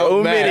because you're don't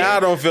omitting. matter. I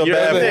don't feel You're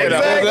bad for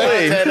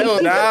it.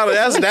 exactly. Nah,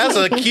 that's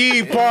a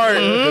key part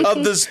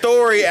of the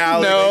story,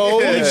 Alex. No.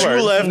 that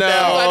you left No.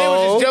 out. They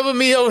was just jumping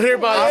me over here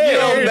by I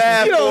feel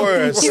bad for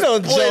us. You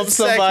don't jump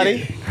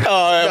somebody.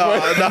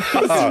 No.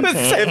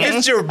 If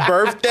it's your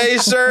birthday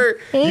shirt,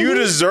 you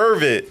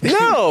deserve it.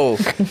 No.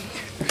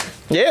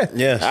 Yeah.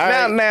 Yes.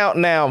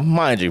 Now,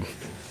 mind you,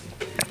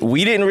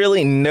 we didn't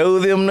really know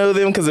them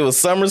because it was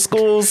summer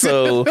school.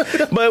 So,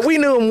 but we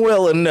knew them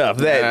well enough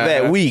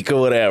that week or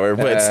whatever.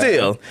 But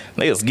still,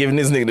 they was giving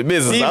this nigga the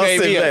business. He I was made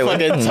sitting me a back like,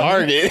 fucking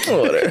target.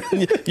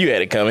 whatever. You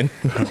had it coming.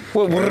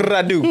 What did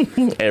I do?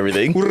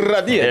 Everything.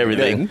 Yeah,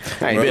 Everything.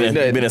 I ain't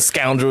Been a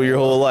scoundrel your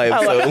whole life.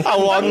 So.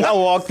 I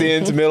walked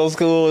into middle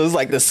school. It was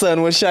like the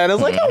sun was shining. I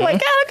was like, oh my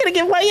God, I'm going to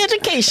get my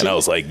education. And I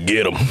was like,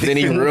 get him. Then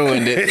he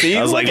ruined it. See,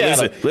 I was like, look at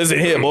him. listen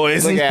here,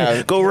 boys. Look at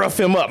him. Go rough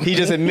him up. He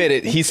just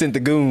admitted he sent the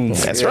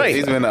goons. That's right.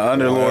 He's been an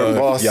underlord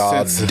boss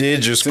Y'all since.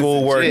 did your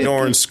schoolwork legit.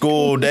 during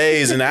school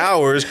days and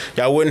hours.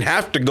 Y'all wouldn't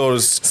have to go to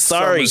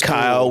Sorry, summer school.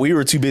 Kyle. We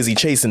were too busy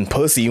chasing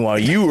pussy while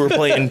you were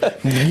playing,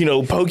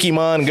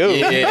 Pokemon Go.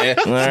 Yeah.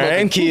 All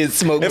right. Kids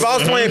smoke. If I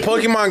was playing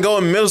Pokemon Go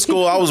in middle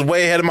school, I was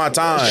way ahead of my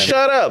time.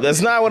 Shut up.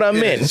 That's not what I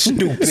meant.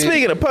 Stupid.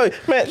 Speaking of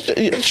man,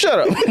 shut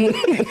up.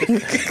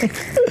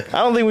 I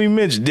don't think we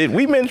mentioned. Did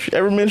we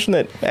ever mention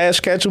that Ash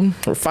Ketchum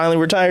finally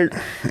retired?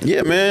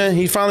 Yeah, man.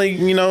 He finally,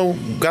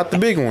 got the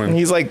big one.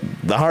 He's like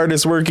the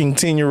hardest working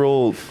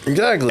 10-year-old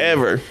Exactly.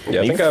 ever. Yeah,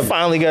 I he think I've-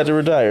 finally got to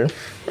retire.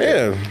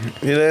 Yeah.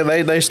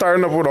 They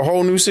starting up with a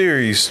whole new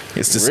series.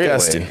 It's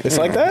disgusting. It's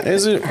like that?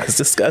 Is it? It's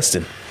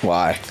disgusting.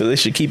 Why? So they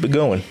should keep it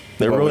going.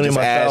 They're What, ruining just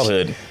my Ash?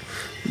 childhood.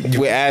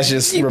 With Ash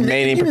just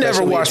remaining You never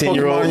perpetually a watched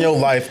 10-year-old. Pokemon in your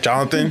life,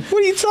 Jonathan.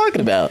 What are you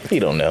talking about? You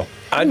don't know.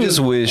 I just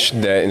wish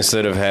that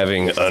instead of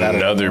having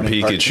another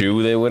morning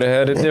Pikachu, they would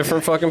have had a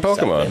different fucking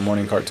Pokemon.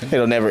 Morning cartoon.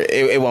 It'll never.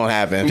 It won't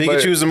happen.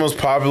 Pikachu's the most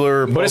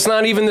popular. But it's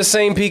not even the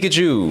same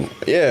Pikachu.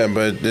 Yeah,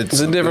 but it's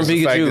a different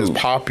the fact Pikachu. It's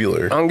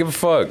popular. I don't give a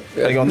fuck.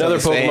 Another the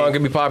same. Pokemon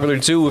could be popular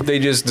too if they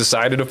just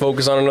decided to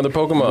focus on another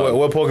Pokemon.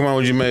 What Pokemon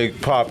would you make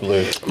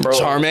popular? Bro,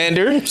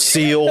 Charmander.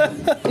 Seal.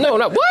 no,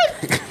 not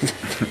what?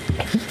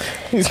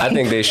 I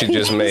think they should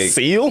just make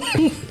Seal?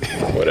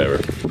 whatever.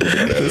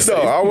 No,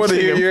 I want to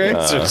hear your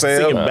answer,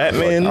 Sam. Singing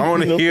Batman. I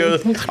want to hear.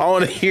 I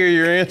want to hear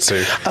your answer.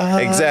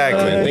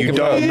 Exactly. You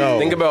don't know.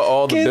 Think about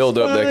all the Kiss build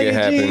up that my could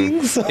happen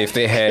jeans. if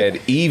they had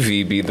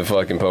Eevee be the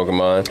fucking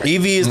Pokemon.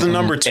 Eevee is the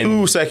number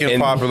two second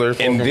popular.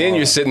 And then Pokemon.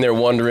 you're sitting there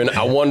wondering,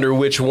 I wonder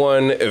which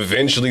one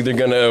eventually they're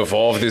gonna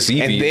evolve this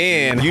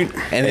Eevee.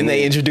 And then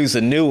they introduce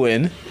a new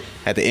one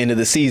at the end of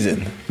the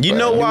season. You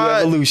know New why?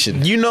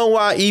 evolution. You know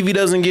why Eevee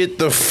doesn't get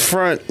the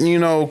front,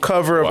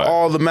 cover of Why?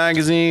 all the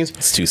magazines?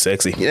 It's too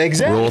sexy.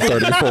 Exactly. Rule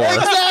 34.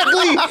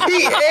 Exactly.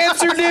 He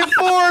answered it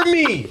for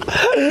me.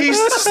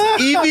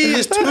 Eevee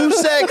is too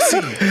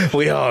sexy.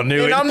 We all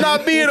knew And it. I'm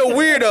not being a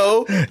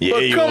weirdo, Yeah,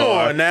 but you come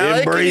are. on now.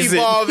 Embrace it it. can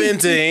evolve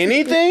into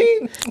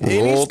anything. Any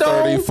Rule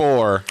stone.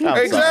 34.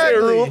 Exactly.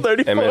 Rule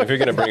 34. Hey man, if you're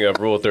gonna bring up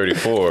Rule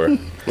 34, we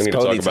need to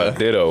talk about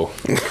Ditto.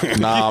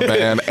 Nah,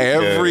 man.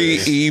 Every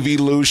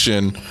evolution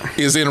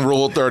is in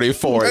Rule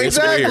 34. It's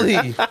weird.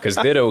 Exactly. Because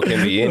Ditto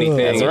can be anything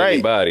and right.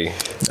 anybody.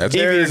 That's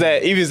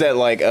Eevee's that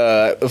like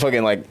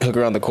fucking like hook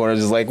around the corner,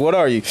 just like, what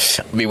are you?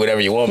 Be whatever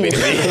you want me to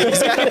be.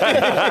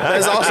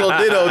 That's also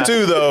Ditto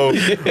too, though.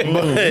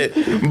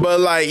 But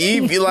like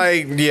Eevee,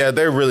 like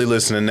they're really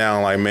listening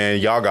now. Like, man,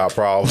 y'all got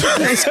problems.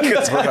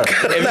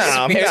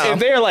 If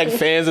they're like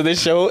fans of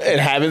this show and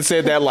haven't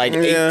said that like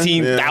Yeah,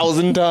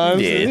 18,000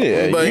 times,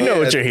 But you know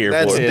what you're here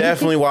that's for.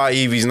 definitely why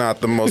Eevee's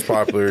not the most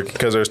popular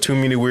because there's too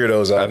many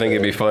weirdos out I think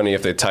it'd be funny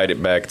if they tied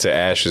it back to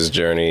Ash's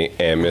journey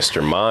and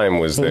Mr. Mime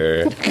was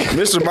there.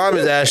 Mr. Mime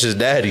is Ash's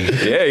daddy.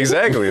 Yeah,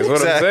 exactly. That's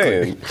what I'm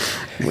saying.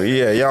 Well,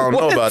 yeah, y'all don't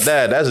know about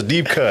that. That's a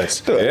deep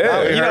cut.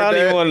 Yeah, you know, I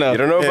don't even want to know. You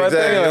don't know about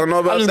Exactly. You that? don't know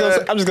about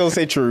that. I'm just gonna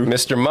say true.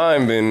 Mr.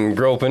 Mime been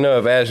groping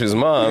up Ash's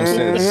mom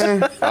since.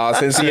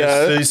 Since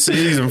he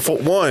Season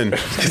 1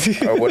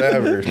 or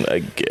whatever. I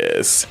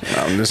guess.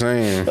 I'm just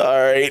saying. All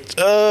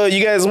right.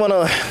 You guys want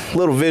a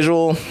little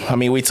visual? I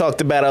mean, we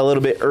talked about it a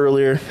little bit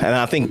earlier, and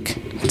I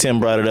think Tim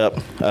brought it up.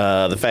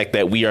 The fact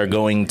that we are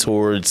going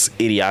towards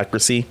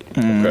idiocracy.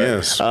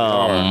 Yes.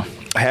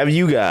 Have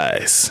you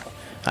guys,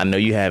 I know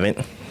you haven't,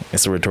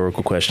 it's a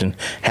rhetorical question.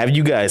 Have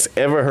you guys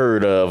ever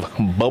heard of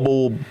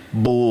Bubble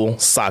Bull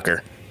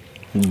Soccer?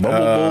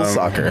 Bubble Bull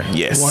Soccer.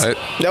 Yes. What?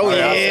 Oh,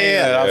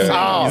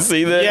 yeah. You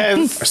see that?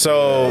 Yes.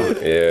 So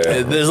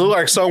Yeah. this looks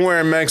like somewhere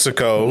in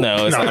Mexico.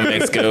 No, it's not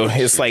Mexico.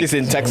 It's like It's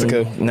in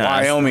Texaco. nah,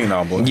 it's- Wyoming,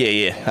 no, boy.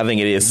 Yeah, I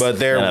think it is. But Now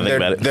that I think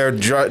about it. they're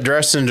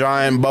dressed in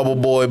giant bubble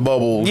boy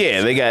bubbles.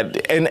 Yeah, they got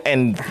and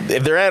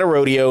if they're at a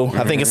rodeo,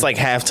 I think it's like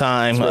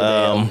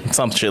halftime,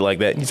 some shit like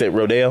that. You said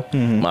rodeo?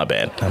 My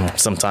bad. I'm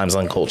sometimes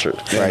uncultured.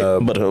 Right.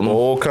 But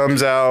Bull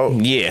comes out.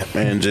 yeah,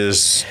 And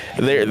just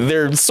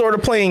they're sort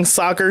of playing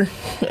soccer,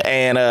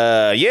 and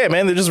yeah,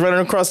 man, they're just running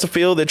across the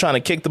field. They're trying to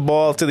kick the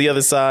ball to the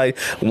other side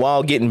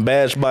while getting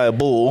bashed by a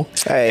bull.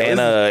 Hey, and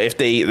if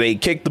they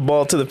kick the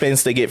ball to the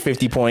fence, they get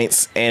 50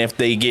 points, and if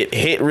they get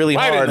hit really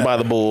hard by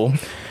the bull,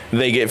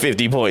 they get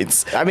 50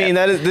 points. I mean,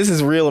 this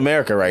is real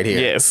America right here.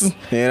 Yes.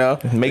 You know?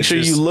 Make sure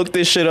you look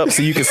this shit up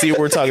so you can see what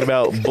we're talking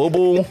about.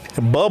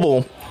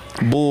 Bubble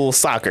bull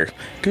soccer.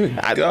 good.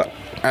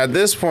 At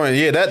this point,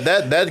 yeah,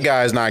 that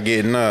guy's not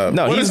getting up.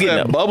 No, What he's is getting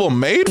that up. bubble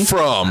made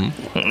from?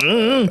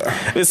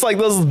 It's like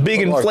those big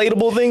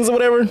inflatable things or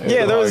whatever.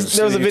 Yeah, there was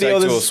a video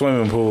of to a this.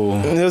 swimming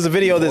pool. There was a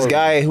video of this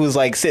guy who's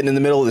like sitting in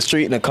the middle of the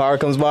street and a car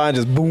comes by and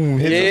just boom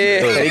hits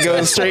him. And he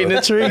goes straight in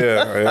the tree.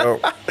 Yeah.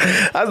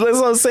 That's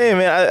what I'm saying,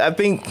 man. I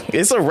think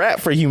it's a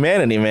wrap for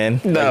humanity,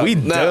 man. Like, we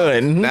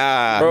done.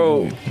 Nah,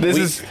 Bro,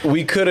 This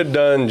we could have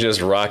done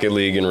just Rocket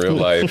League in real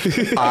life.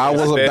 I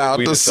was Instead, about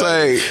we to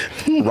say,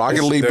 decided-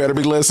 Rocket League better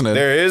be listening.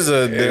 There is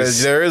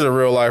a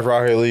real life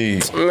Rocket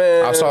League.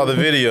 Man. I saw the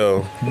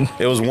video.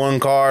 It was one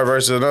car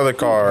versus another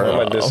car.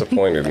 I'm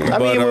disappointed. I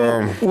But,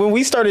 mean, when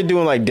we started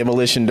doing like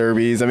demolition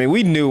derbies, I mean,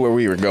 we knew where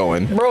we were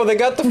going. Bro, they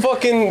got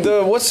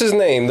the what's his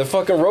name? The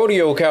fucking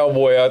rodeo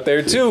cowboy out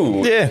there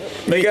too. Yeah.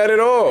 They got it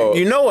all.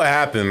 You know what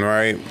happened,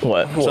 right?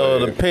 What?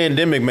 So the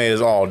pandemic made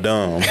us all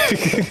dumb.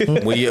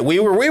 we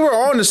were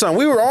on to something.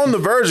 We were on the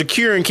verge of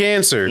curing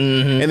cancer,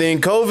 and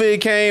then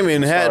COVID came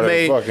and had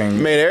made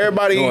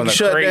everybody doing the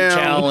shut crate down.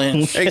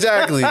 challenge.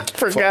 Exactly.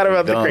 Forgot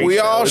about the great We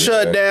all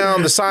shut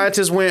down. The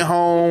scientists went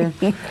home,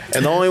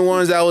 and the only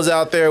ones that was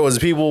out there was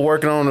people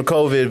working on the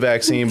COVID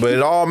vaccine. But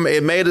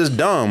it made us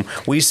dumb.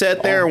 We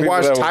sat there and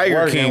watched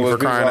Tiger King for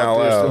crying out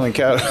loud.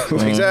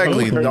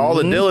 Exactly. All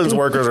the Dylan's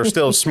workers are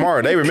still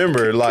smart. They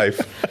remember life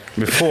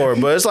before,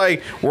 but it's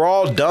like we're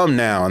all dumb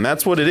now, and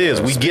that's what it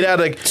is. We get out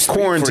of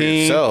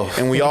quarantine yourself.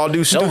 and we all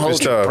do stupid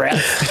stuff.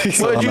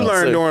 What did you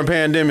learn during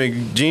pandemic,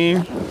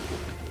 Gene?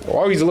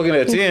 Why are you looking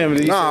at Tim?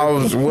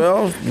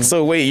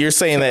 So wait, you're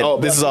saying that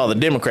this is all the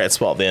Democrats'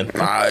 fault then? They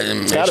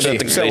shut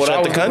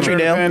the country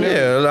down.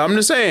 Yeah, I'm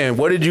just saying.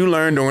 What did you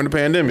learn during the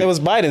pandemic? It was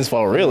Biden's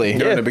fault, really.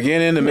 During the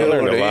beginning, the I middle,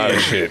 learned or a the lot of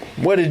end. shit.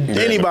 What did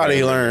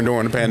anybody learn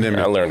during the pandemic?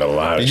 I learned a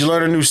lot. Did you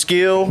learn a new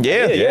skill?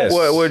 Yeah. Yes.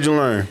 What did you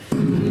learn?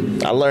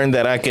 I learned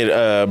that I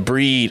could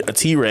breed a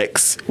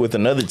T-Rex with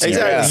another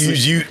T-Rex.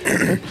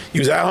 Exactly. You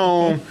was at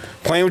home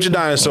playing with your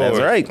dinosaur. That's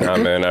right. Nah,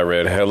 man, I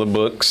read hella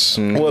books.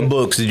 What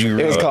books did you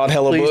read? It was called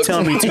Hella Please Books.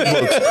 tell me 2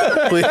 books.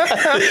 Please.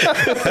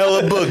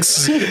 Hella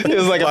books. It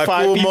was like a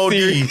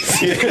 5PC.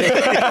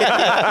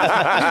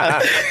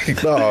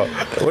 No.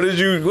 What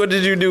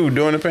did you do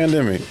during the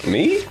pandemic?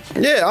 Me?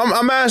 Yeah,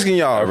 I'm asking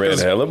y'all. I read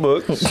hella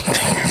books.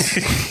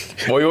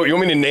 Well, you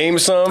want me to name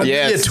some?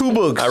 Yeah, 2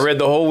 books. I read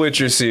the whole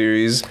Witcher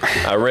series.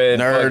 I read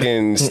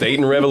fucking State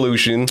and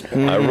Revolution.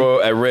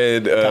 I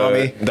read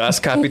Tommy. Das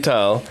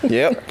Kapital.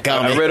 Yep.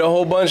 I read a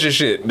whole bunch of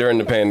shit during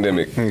the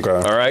pandemic. Okay.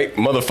 All right,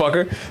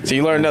 motherfucker. So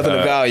you learned nothing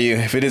of value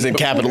if it isn't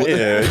capitalism.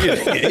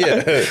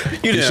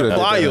 You didn't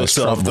apply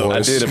yourself though.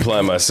 I did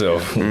apply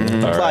myself. All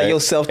Apply right?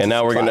 yourself to And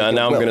now find I'm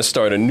wealth. gonna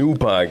start a new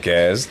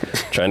podcast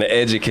trying to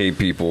educate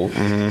people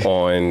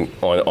on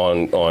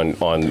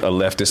a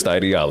leftist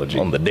ideology.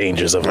 On the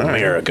dangers of America.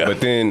 But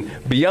then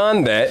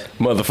beyond that,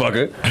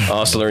 motherfucker, I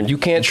also learned you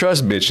can't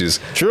trust bitches.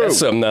 True. That's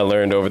something I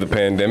learned over the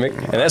pandemic,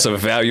 and that's a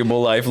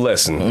valuable life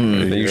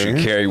lesson that you should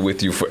carry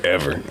with you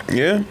forever.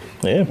 Yeah.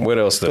 Yeah. What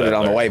else did Put it I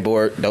on the learn?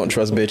 whiteboard. Don't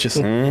trust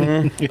bitches.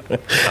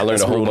 I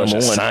learned a whole rule bunch of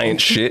number 1.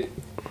 science shit.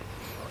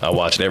 I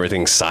watched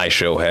everything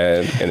SciShow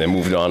had, and then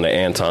moved on to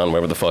Anton,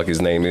 whatever the fuck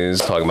his name is,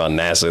 talking about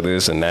NASA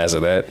this and NASA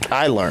that.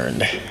 I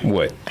learned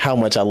What? how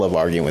much I love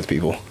arguing with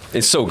people.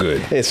 It's so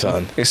good. It's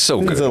fun. It's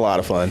so good. It's a lot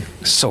of fun.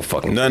 It's so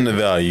fucking. None of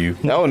value.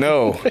 No,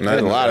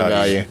 there's a lot of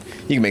value.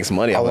 You can make some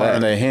money I off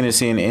learned that. that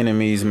Hennessy and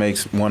enemies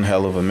makes one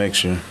hell of a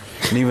mixture.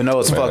 And even though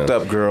it's fucked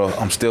up, girl,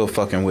 I'm still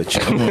fucking with you.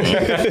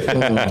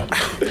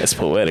 That's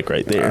poetic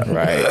right there.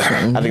 Right.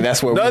 I think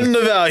that's where None we.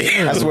 of value.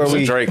 That's where It's a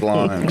we. Drake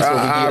line. Get on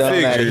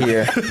out of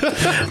here.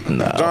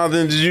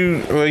 Jonathan, did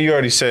you? Well, you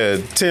already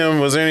said. Tim,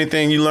 was there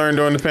anything you learned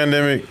during the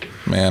pandemic?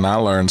 Man, I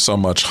learned so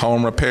much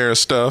home repair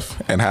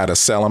stuff and how to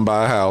sell and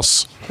buy a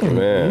house.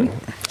 Man.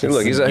 See,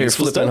 look, he's out here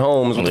Useful flipping stuff.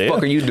 homes. What the Yeah.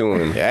 fuck are you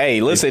doing?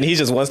 Hey, listen, he's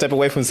just one step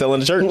away from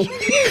selling the church. You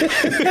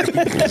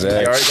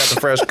Exactly. already got the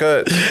fresh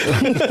cut.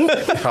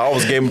 I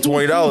always gave him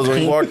 $20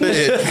 when he walked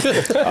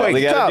in.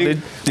 Wait, Kyle,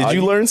 Did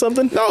you learn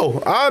something?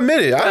 No, I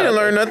admit it. I didn't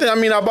learn nothing. I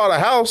mean, I bought a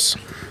house,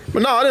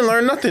 but no, I didn't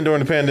learn nothing during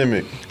the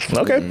pandemic.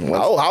 Okay.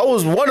 I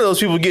was one of those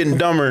people getting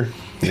dumber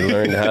You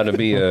learned how to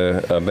be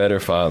a better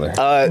father.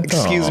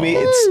 Excuse me,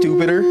 it's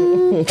stupider.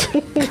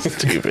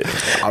 Stupid.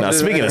 Now,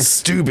 speaking of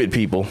stupid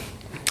people,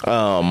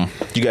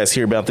 you guys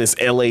hear about this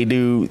LA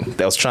dude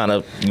that was trying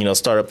to,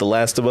 start up The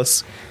Last of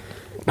Us?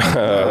 What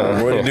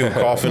did he do?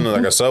 Cough into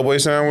like a Subway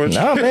sandwich?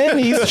 Nah, man,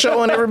 he's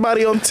showing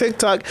everybody on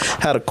TikTok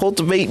how to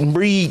cultivate and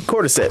breed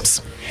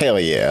cordyceps. Hell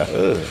yeah.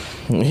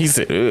 He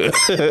said, ugh.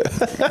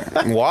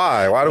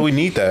 Why? Why do we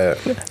need that?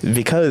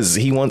 Because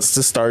he wants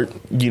to start,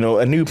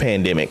 a new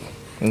pandemic.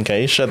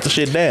 Okay, shut the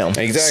shit down.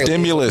 Exactly.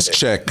 Stimulus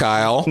check,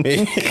 Kyle.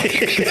 He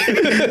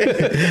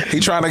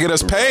trying to get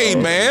us paid,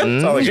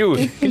 man. Could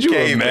you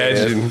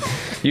imagine?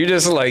 You're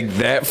just like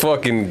that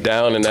fucking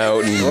down and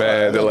out and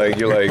bad.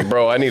 You're like,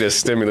 bro, I need a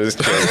stimulus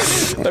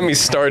check. Let me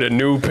start a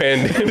new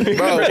pandemic.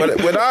 Bro,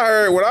 when I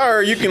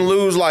heard you can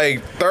lose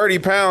like 30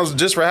 pounds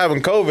just for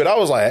having COVID, I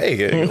was like, hey,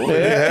 it ain't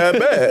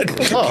bad.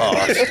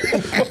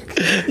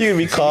 You can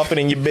be coughing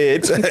in your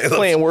bed,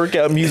 playing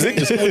workout music,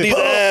 just with these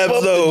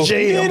abs though.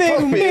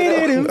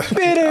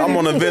 I'm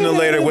on a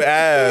ventilator with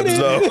abs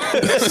though.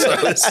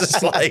 So it's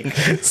just like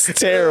it's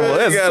terrible.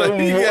 That's you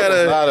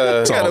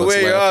gotta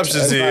weigh your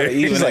options here.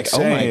 He's like, oh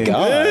my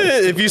god!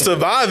 If you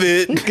survive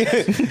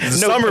it,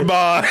 summer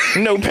bod.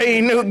 No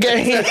pain, no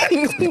gain.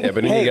 Yeah,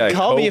 but then you got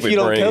call COVID me if you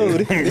don't brain.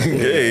 code.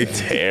 Hey,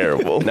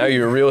 Terrible. Now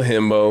you're a real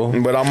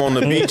himbo. but I'm on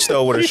the beach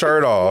though with a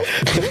shirt off.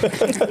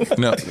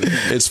 No,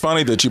 it's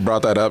funny that you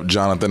brought that up,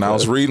 Jonathan. I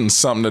was reading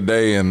something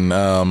today in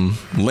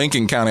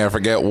Lincoln County. I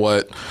forget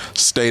what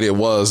state it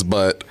was,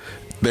 but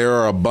there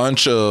are a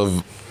bunch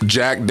of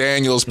Jack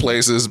Daniels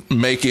places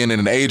making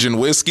an aging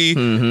whiskey,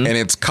 and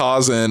it's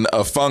causing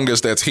a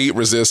fungus that's heat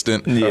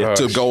resistant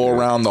to go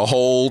around the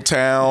whole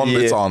town. Yeah.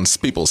 It's on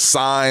people's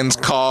signs,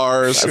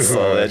 cars. I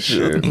saw that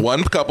shit.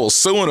 One couple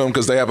suing them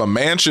because they have a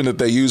mansion that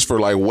they use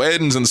for like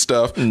weddings and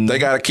stuff. They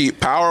got to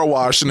keep power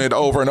washing it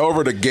over and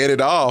over to get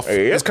it off.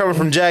 It's coming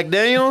from Jack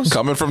Daniels.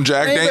 Coming from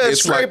Jack You better Daniels,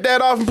 it's scrape like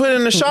that off and put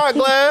it in a shot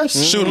glass.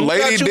 shoot,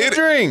 lady Got you a did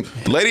drink.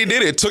 it. Lady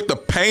did it. Took the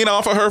paint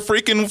off of her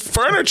freaking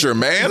furniture,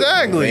 man.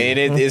 Exactly. And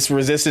it's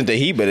resistant to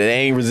heat, but it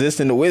ain't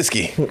resistant to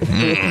whiskey.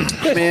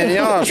 Man,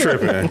 y'all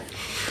tripping.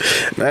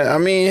 I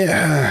mean,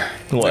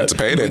 It's a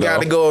payday, we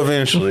got to though. go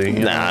eventually.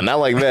 Nah, not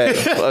like that.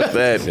 Fuck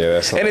that. Yeah,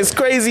 that's and it's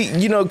crazy,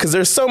 because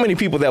there's so many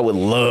people that would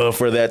love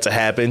for that to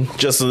happen,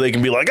 just so they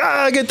can be like,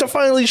 I get to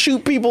finally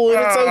shoot people and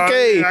it's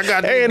okay. I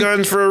got these and,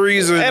 guns for a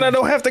reason. and I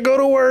don't have to go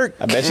to work.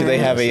 I bet you they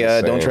have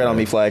a "Don't Tread on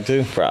Me" flag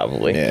too.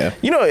 Probably. Yeah.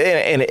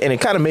 And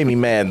it kind of made me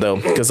mad though,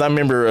 because I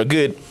remember a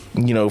good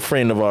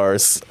friend of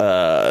ours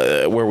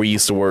where we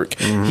used to work.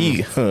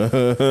 He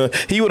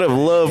would have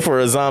loved for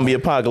a zombie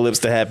apocalypse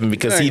to happen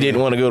because he didn't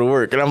want to go to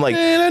work. And I'm like,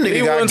 Man, that nigga he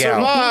got wouldn't gout.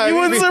 survive. He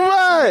wouldn't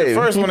survive.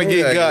 First one to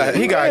get gout.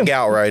 He got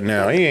gout right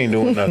now. He ain't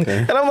doing nothing.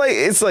 And I'm like,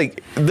 it's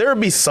like there'd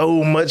be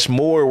so much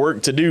more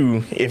work to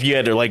do if you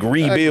had to like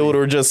rebuild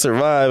or just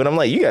survive. And I'm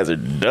like, you guys are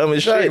dumb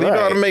as shit. You know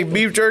how to make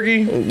beef jerky?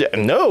 Yeah,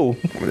 no.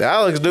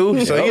 Alex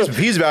do. So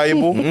he's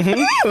valuable.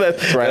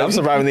 That's Right, I'm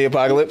surviving the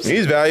apocalypse.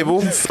 He's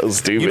valuable. so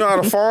stupid. You know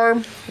how to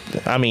farm?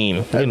 I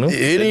mean,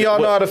 Any of y'all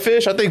know how to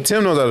fish? I think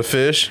Tim knows how to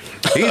fish.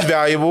 He's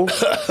valuable.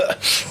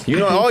 You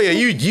know? Oh yeah,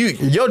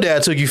 your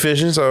dad took you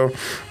fishing, so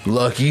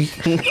lucky.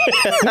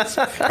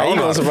 How you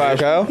gonna survive,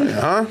 Kyle?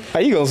 Huh? How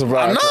you gonna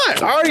survive? I'm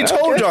not. I already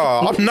told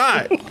y'all. I'm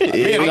not.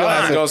 Yeah, we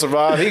gonna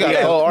survive. He got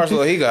a whole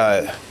arsenal. He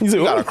got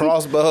a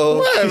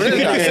crossbow.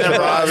 He got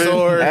samurai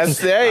sword. That's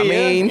there. I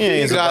mean, He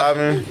ain't he got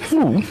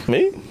surviving.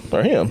 me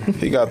or him?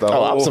 he got the Oh,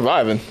 whole. I'm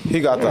surviving. He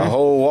got the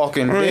whole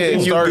Walking One Dead. thing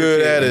you starter good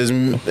kit. at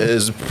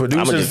is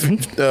producing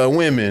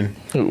women.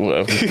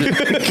 Well,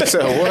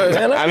 So what?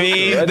 I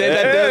mean, that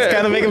does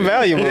kind of make him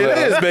valuable. It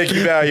is make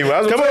you valuable.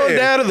 That's what Come I'm on saying.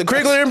 down to the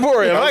Crickler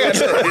Emporium. I got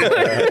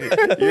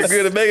you. You're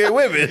good at making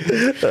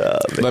women.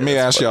 Let me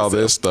ask y'all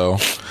this though: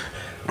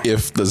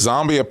 if the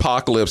zombie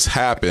apocalypse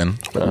happened,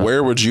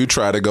 where would you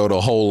try to go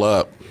to hole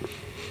up?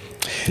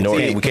 No,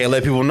 we can't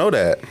let people know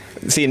that.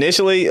 See,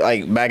 initially,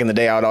 like back in the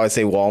day, I would always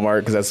say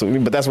Walmart because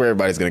that's where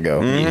everybody's gonna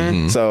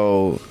go.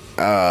 So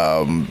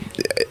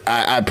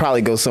I'd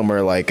probably go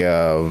somewhere like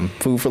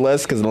Food for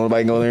Less because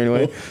nobody go there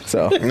anyway.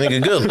 So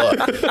Nigga, good luck.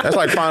 That's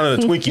like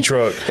finding a Twinkie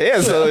truck.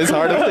 yeah, so it's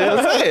hard to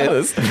tell.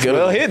 It's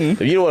well hidden.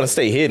 If you don't want to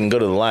stay hidden, go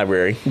to the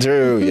library.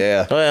 True.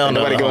 Yeah. Well,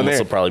 Nobody going there.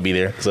 will probably be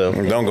there. So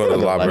Don't go to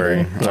the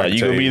library. You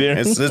gonna be there?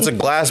 It's a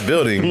glass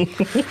building.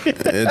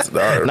 It's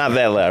not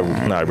that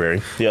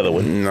library. The other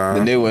one. Nah.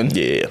 The new one.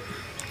 Yeah.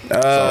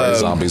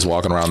 Zombies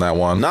walking around that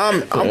one. Nah,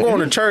 I'm going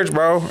to church,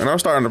 bro, and I'm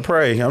starting to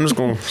pray. I'm just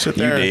going to sit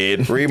there did.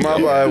 and read my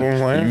Bible.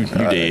 Man.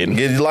 You did.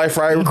 Get your life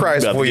right with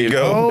Christ About before to you get,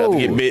 go. about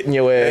to get bit in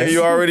your ass.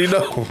 You already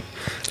know.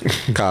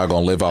 Kyle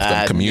gonna live off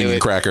them communion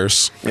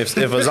crackers. If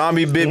a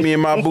zombie bit me in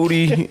my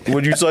booty,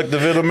 would you suck the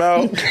venom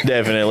out?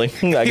 Definitely.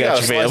 I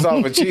got you, fam.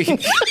 Off a cheek.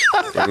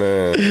 Man,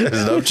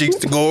 There's enough cheeks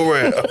to go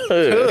around.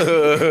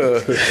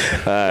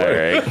 All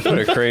right. what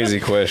a crazy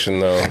question,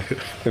 though.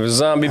 If a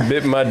zombie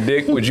bit my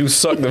dick, would you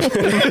suck the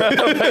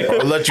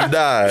Or let you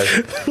die.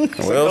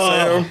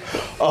 Well, Sam,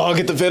 Oh,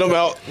 get the venom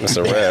out. That's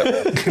a wrap.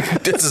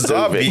 this is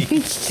zombie.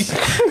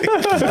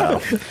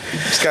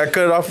 Just gotta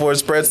cut it off before it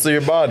spreads to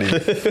your body.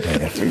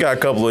 We got a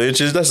couple of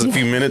inches. That's a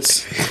few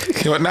minutes.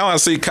 You know, now I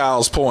see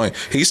Kyle's point.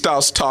 He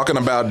starts talking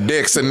about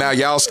dicks, and now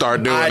y'all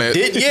start doing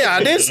it.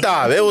 I did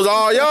stop. It was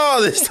all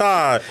y'all this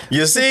time.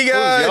 You see,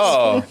 guys?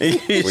 Y'all.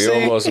 We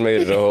almost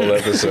made it a whole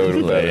episode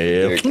without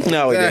a dick.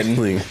 No, we didn't.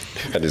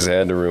 Exactly. I just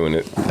had to ruin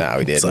it. No,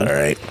 we It's didn't. all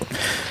right.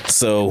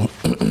 So,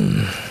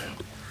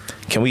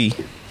 can we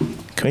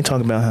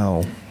talk about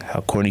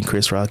how corny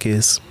Chris Rock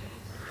is?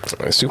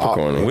 It's super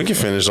corny. We can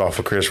finish off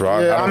with Chris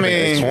Rock. Yeah, I don't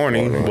think it's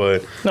corny,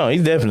 but No,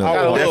 he's definitely. I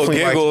got a little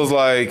definitely giggles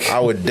like, I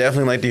would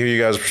definitely like to hear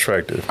you guys'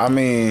 perspective. I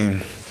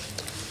mean,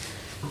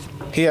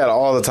 he had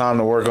all the time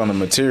to work on the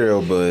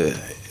material, but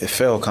it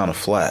fell kind of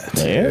flat.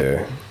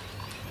 Yeah.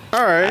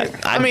 All right.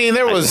 I mean,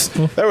 there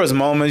was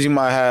moments you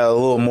might have a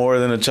little more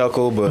than a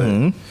chuckle, but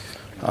I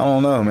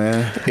don't know,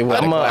 man.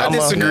 I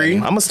disagree.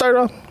 I'm gonna start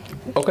off.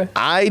 Okay.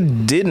 I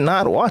did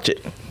not watch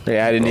it.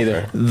 Yeah, I didn't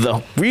either.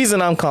 The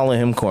reason I'm calling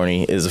him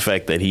corny is the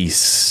fact that he's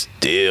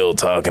still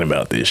talking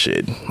about this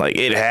shit. Like,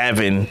 it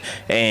happened,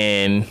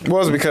 and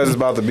Was it because it's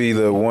about to be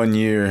the 1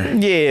 year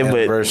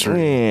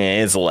anniversary?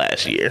 it's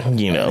last year,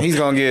 you know. He's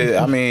gonna get.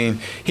 I mean,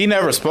 he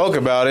never spoke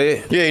about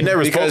it. Yeah, he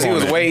never because spoke he on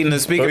was it. waiting to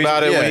speak So he-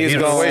 about it yeah, when he's he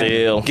was going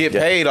waiting. to get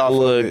paid off.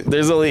 Look, of it.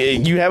 there's only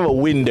you have a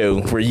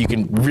window where you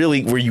can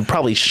where you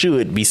probably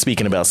should be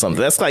speaking about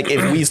something. That's like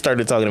if we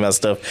started talking about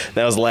stuff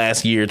that was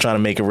last year, trying to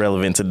make it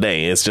relevant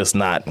today. It's just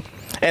not.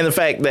 And the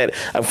fact that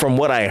from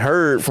what I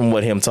heard from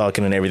what him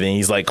talking and everything,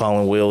 he's like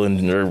calling Will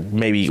or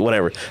maybe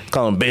whatever,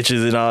 calling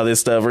bitches and all this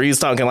stuff, or he's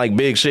talking like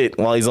big shit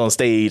while he's on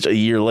stage a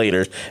year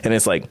later, and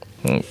it's like,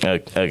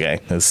 okay,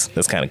 that's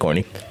kind of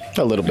corny.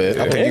 A little bit.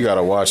 I think you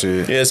gotta watch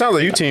it. Yeah, it sounds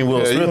like you team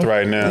Will Smith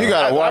right now. You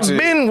gotta watch I've it.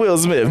 been Will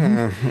Smith.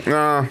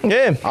 Nah.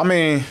 Yeah. I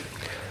mean,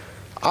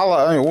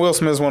 Will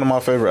Smith's one of my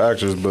favorite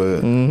actors, but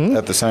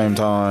at the same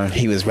time,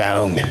 He was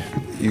wrong.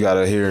 you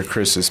gotta hear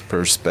Chris's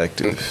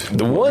perspective.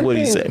 The one What'd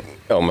he thing- say?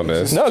 Oh, my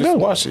bad. No, go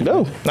watch it.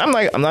 Go. I'm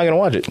not gonna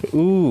watch it.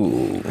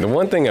 Ooh, The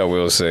one thing I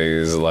will say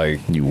is like,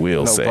 you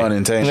will No say. pun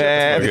intended.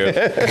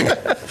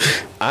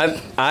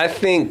 I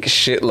think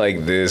shit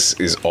like this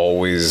is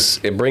always,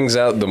 it brings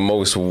out the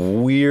most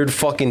weird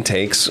fucking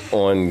takes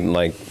on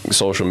like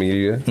social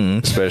media,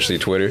 especially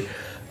Twitter.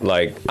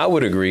 Like, I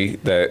would agree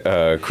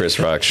that Chris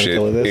Rock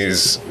shit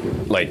is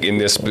like in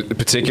this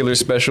particular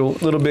special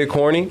a little bit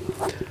corny,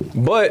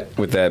 but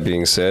with that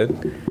being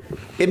said,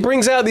 it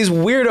brings out these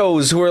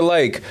weirdos who are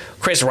like,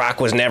 Chris Rock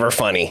was never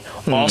funny.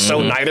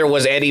 Also, neither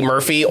was Eddie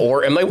Murphy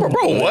or. I'm like, bro,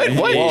 what?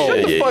 What?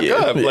 Shut the fuck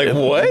up. Like,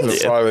 what?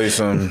 There's probably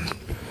some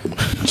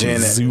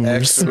Gen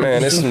X.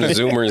 Man, there's some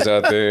Zoomers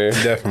out there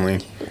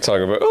Definitely.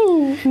 talking about,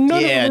 oh,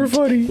 none Yeah, of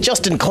them are funny.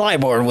 Justin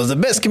Clyburn was the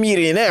best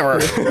comedian ever.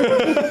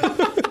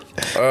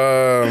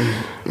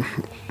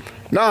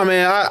 Nah,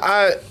 man,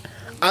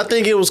 I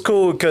think it was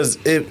cool because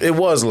it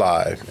was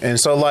live. And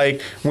so,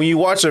 like, when you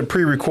watch a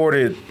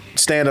pre-recorded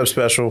stand-up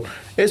special,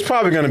 it's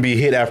probably going to be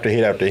hit after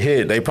hit after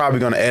hit. They probably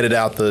going to edit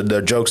out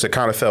the jokes that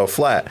kind of fell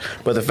flat.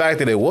 But the fact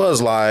that it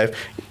was live,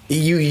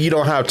 you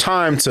don't have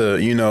time to,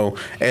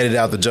 edit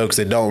out the jokes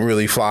that don't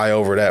really fly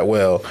over that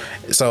well.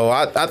 So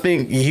I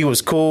think he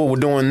was cool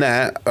with doing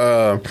that.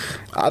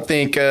 I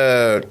think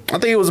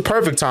it was a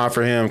perfect time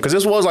for him because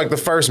this was like the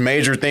first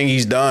major thing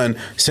he's done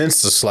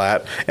since the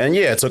slap. And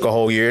yeah, it took a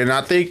whole year. And I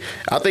think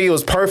it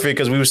was perfect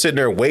because we were sitting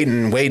there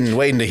waiting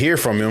to hear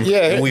from him.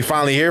 Yeah. And we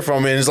finally hear from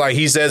him. And it's like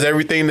he says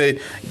everything that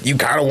you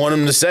kind of want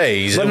him to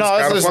say. But no,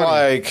 it's just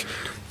like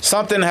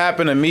something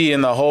happened to me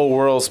and the whole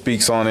world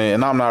speaks on it,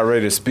 and I'm not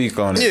ready to speak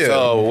on it. Yeah.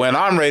 So when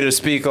I'm ready to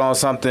speak on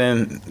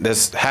something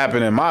that's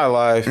happened in my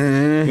life,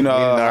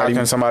 how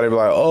can somebody be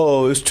like,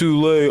 oh, it's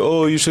too late.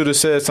 Oh, you should have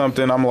said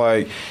something. I'm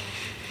like,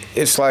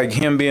 it's like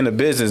him being a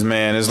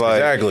businessman. It's like,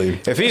 Exactly.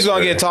 if he's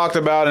going to get talked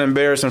about and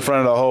embarrassed in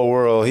front of the whole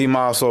world, he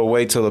might as well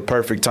wait till the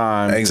perfect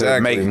time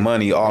to make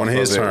money off On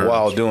his of it terms.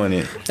 while doing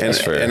it. And,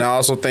 and I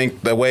also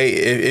think the way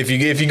if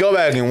you go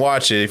back and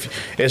watch it,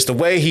 it's the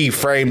way he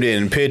framed it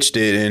and pitched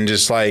it, and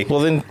just like,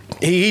 Well, then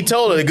he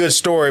told a good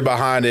story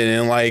behind it,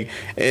 and like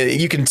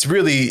you can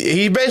really,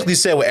 he basically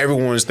said what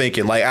everyone was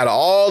thinking. Like, out of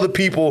all the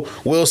people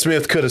Will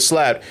Smith could have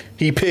slapped,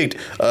 he picked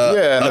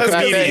and the a fact that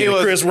comedian, he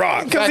was- Chris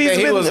Rock. Because he's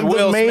been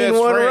the main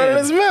one running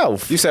his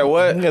mouth. You said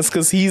what? That's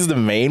because he's the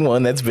main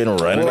one that's been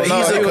running. Well, his No,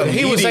 he's mouth. a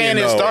he was saying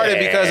it comedian, started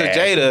though. because of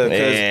Jada.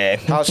 Yeah.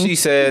 Because how she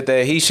said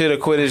that he should have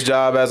quit his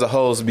job as a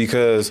host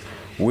because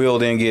Will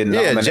didn't get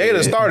Yeah, nominated.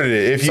 Jada started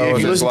it. If you, So if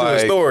it's you just listen to the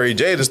like, story,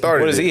 Jada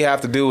started What does it. he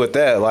have to do with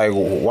that? Like,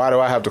 why do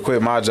I have to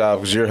quit my job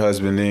because your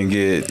husband didn't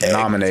get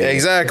nominated?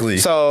 Exactly.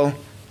 So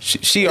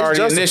she already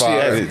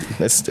justified.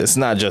 initiated. It's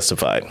not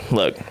justified.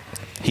 Look,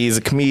 He's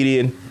a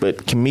comedian,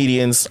 but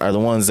comedians are the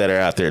ones that are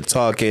out there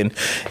talking.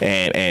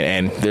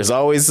 And there's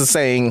always the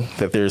saying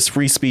that there's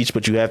free speech,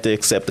 but you have to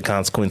accept the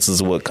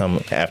consequences of what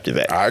come after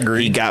that. I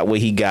agree. He got what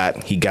he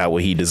got. He got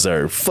what he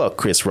deserved. Fuck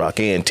Chris Rock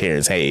and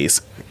Terrence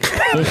Hayes.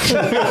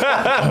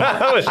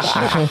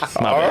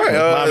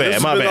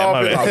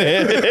 My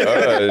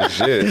bad.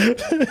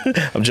 Shit.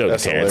 I'm joking,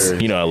 That's Terrence.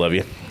 hilarious. You know I love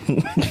you.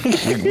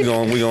 we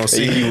gonna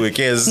see you in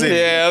Kansas City.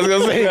 Yeah, I was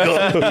gonna say.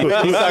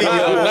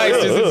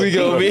 Nice since we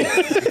gonna be.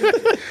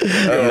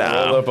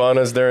 Roll up on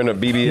us during a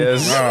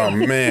BBS. Oh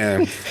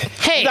man.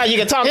 Hey, Now you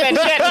can talk that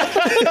shit.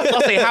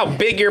 I'll say how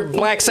big your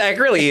black sack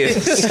really is.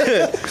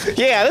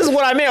 yeah, this is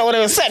what I meant when it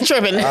was set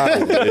tripping.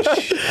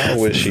 I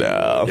wish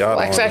y'all Black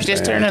don't Sack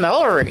just turned understand. into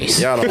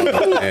ovaries. Y'all don't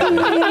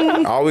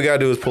understand. All we gotta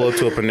do is pull up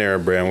to a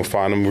Panera Bread and we'll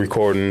find them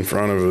recording in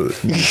front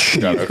of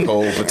it. Got a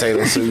cold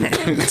potato soup.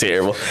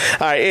 Terrible.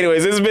 All right.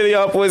 Anyways, this has been the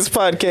All Points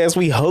Podcast.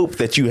 We hope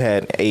that you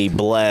had a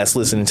blast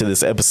listening to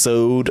this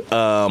episode.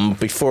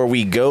 Before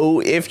we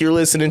go, if you're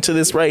listening to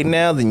this right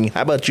now, then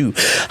how about you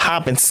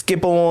hop and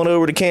skip on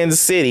over to Kansas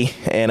City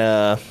and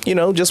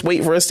just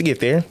wait for us to get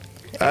there.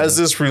 As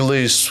this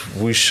release,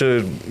 we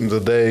should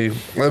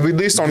at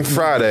least on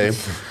Friday,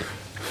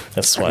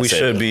 That's why we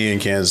should be in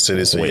Kansas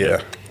City. So wait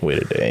yeah.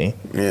 Wait a day.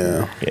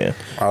 Yeah. Yeah.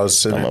 I was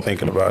sitting there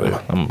thinking about it.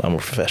 I'm a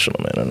professional,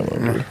 man. I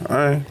know. All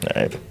right.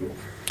 All right.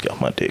 Got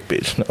my dick,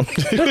 bitch. No.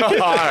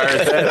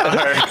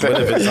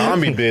 But if a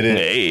zombie bit it,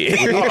 Hey.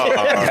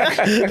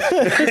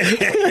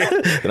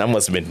 And I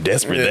must have been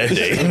desperate that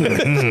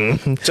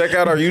day. check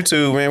out our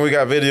YouTube, man. We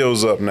got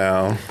videos up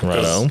now.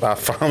 Right on. I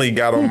finally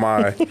got on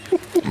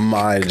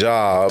my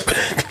job.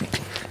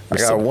 I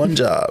got one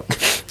job.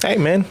 Hey,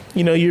 man.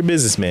 You're a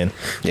businessman.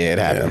 Yeah, it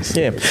happens.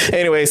 Yeah.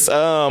 Anyways,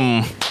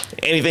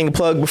 anything to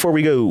plug before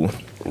we go?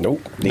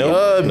 Nope.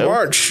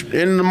 March,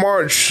 end of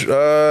March.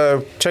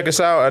 Check us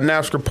out at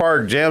Napster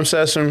Park Jam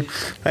Session.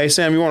 Hey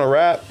Sam, you want to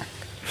rap?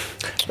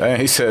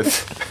 And he said,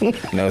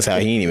 knows how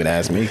he ain't even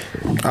asked me.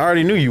 I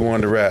already knew you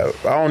wanted to rap.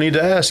 I don't need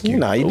to ask you.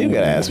 Nah, you do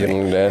gotta ask You me.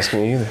 didn't even ask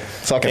me either.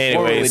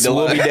 Anyways, so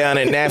we'll be down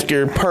at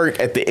Napster Park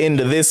at the end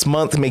of this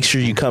month. Make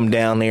sure you come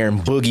down there and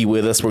boogie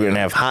with us. We're gonna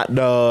have hot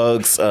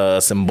dogs,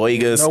 some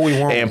boigas, No, we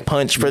won't. and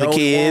punch for No, the we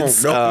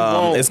kids. won't. No,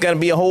 we won't. It's gonna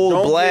be a whole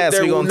Don't blast.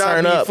 think there We're will gonna not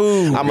turn be up.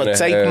 food. I'm gonna Gonna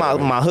take have-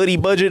 my hoodie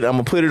budget. I'm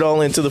gonna put it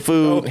all into the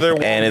food, there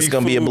won't and it's be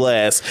gonna be a food.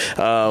 blast.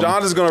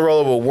 John is gonna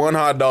roll up with one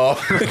hot dog,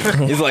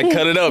 He's like,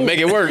 cut it up, make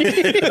it work.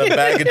 a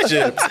bag of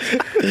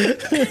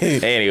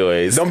chips.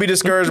 Anyways, Don't be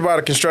discouraged by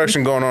the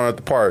construction going on at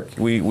the park.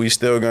 We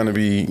still gonna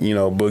be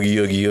boogie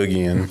oogie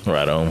and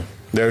right on.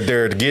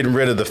 they're getting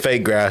rid of the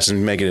fake grass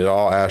and making it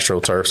all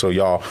AstroTurf so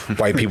y'all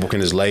white people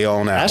can just lay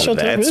on out. AstroTurf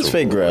That's is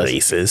fake grass.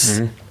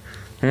 racist.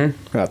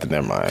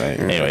 Never mind.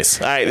 Anyways,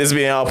 all right. This has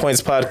been All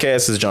Points Podcast.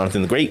 This is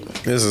Jonathan the Great.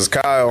 This is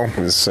Kyle. This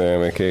is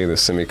Sam, aka the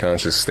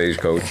semi-conscious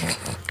stagecoach.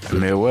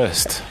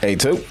 Midwest. Hey,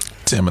 too.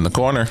 Tim in the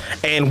corner.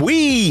 And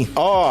we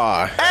Oh.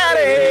 out of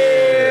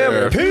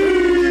here. Peace.